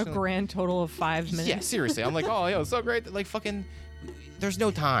 Yeah, a grand total of 5 minutes. Yeah, seriously. I'm like, oh, yo, it's so great that like fucking there's no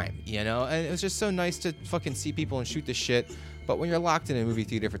time, you know? And it was just so nice to fucking see people and shoot the shit. But when you're locked in a movie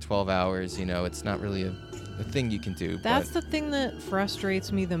theater for 12 hours, you know, it's not really a thing you can do. That's the thing that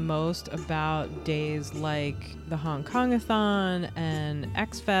frustrates me the most about days like the Hong Kong-a-thon and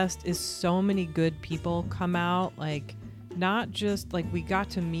X-Fest is so many good people come out. Like, not just like we got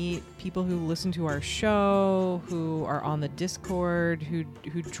to meet people who listen to our show, who are on the Discord, who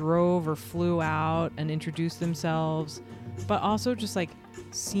drove or flew out and introduced themselves, but also just like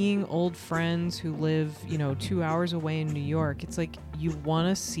seeing old friends who live, 2 hours away in New York. It's like you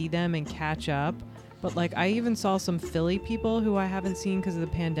want to see them and catch up. But like I even saw some Philly people who I haven't seen because of the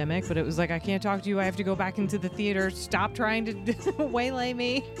pandemic, but it was like, I can't talk to you. I have to go back into the theater. Stop trying to waylay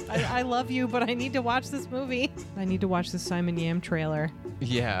me. I love you, but I need to watch this movie. I need to watch the Simon Yam trailer.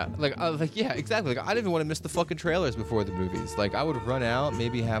 Yeah, yeah, exactly. Like I didn't even want to miss the fucking trailers before the movies. Like I would run out,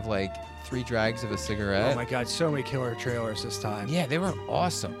 maybe have like 3 drags of a cigarette. Oh my God, so many killer trailers this time. Yeah, they were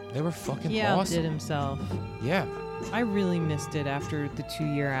awesome. They were fucking awesome. Did himself. Yeah. I really missed it after the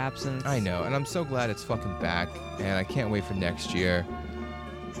 2-year absence. I know, and I'm so glad it's fucking back, and I can't wait for next year.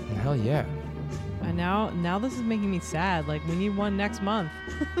 And hell yeah. And now this is making me sad. Like, we need one next month.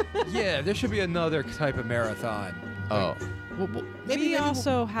 Yeah, there should be another type of marathon. Oh. Well, maybe we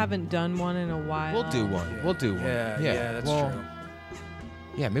also haven't done one in a while. We'll do one. Yeah. We'll do one. Yeah, that's true.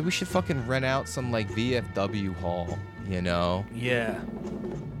 Yeah, maybe we should fucking rent out some, like, VFW hall, you know? Yeah.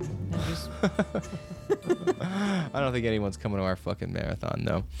 I don't think anyone's coming to our fucking marathon,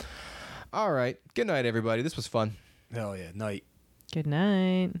 though. All right. Good night, everybody. This was fun. Hell yeah. Night. Good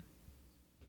night.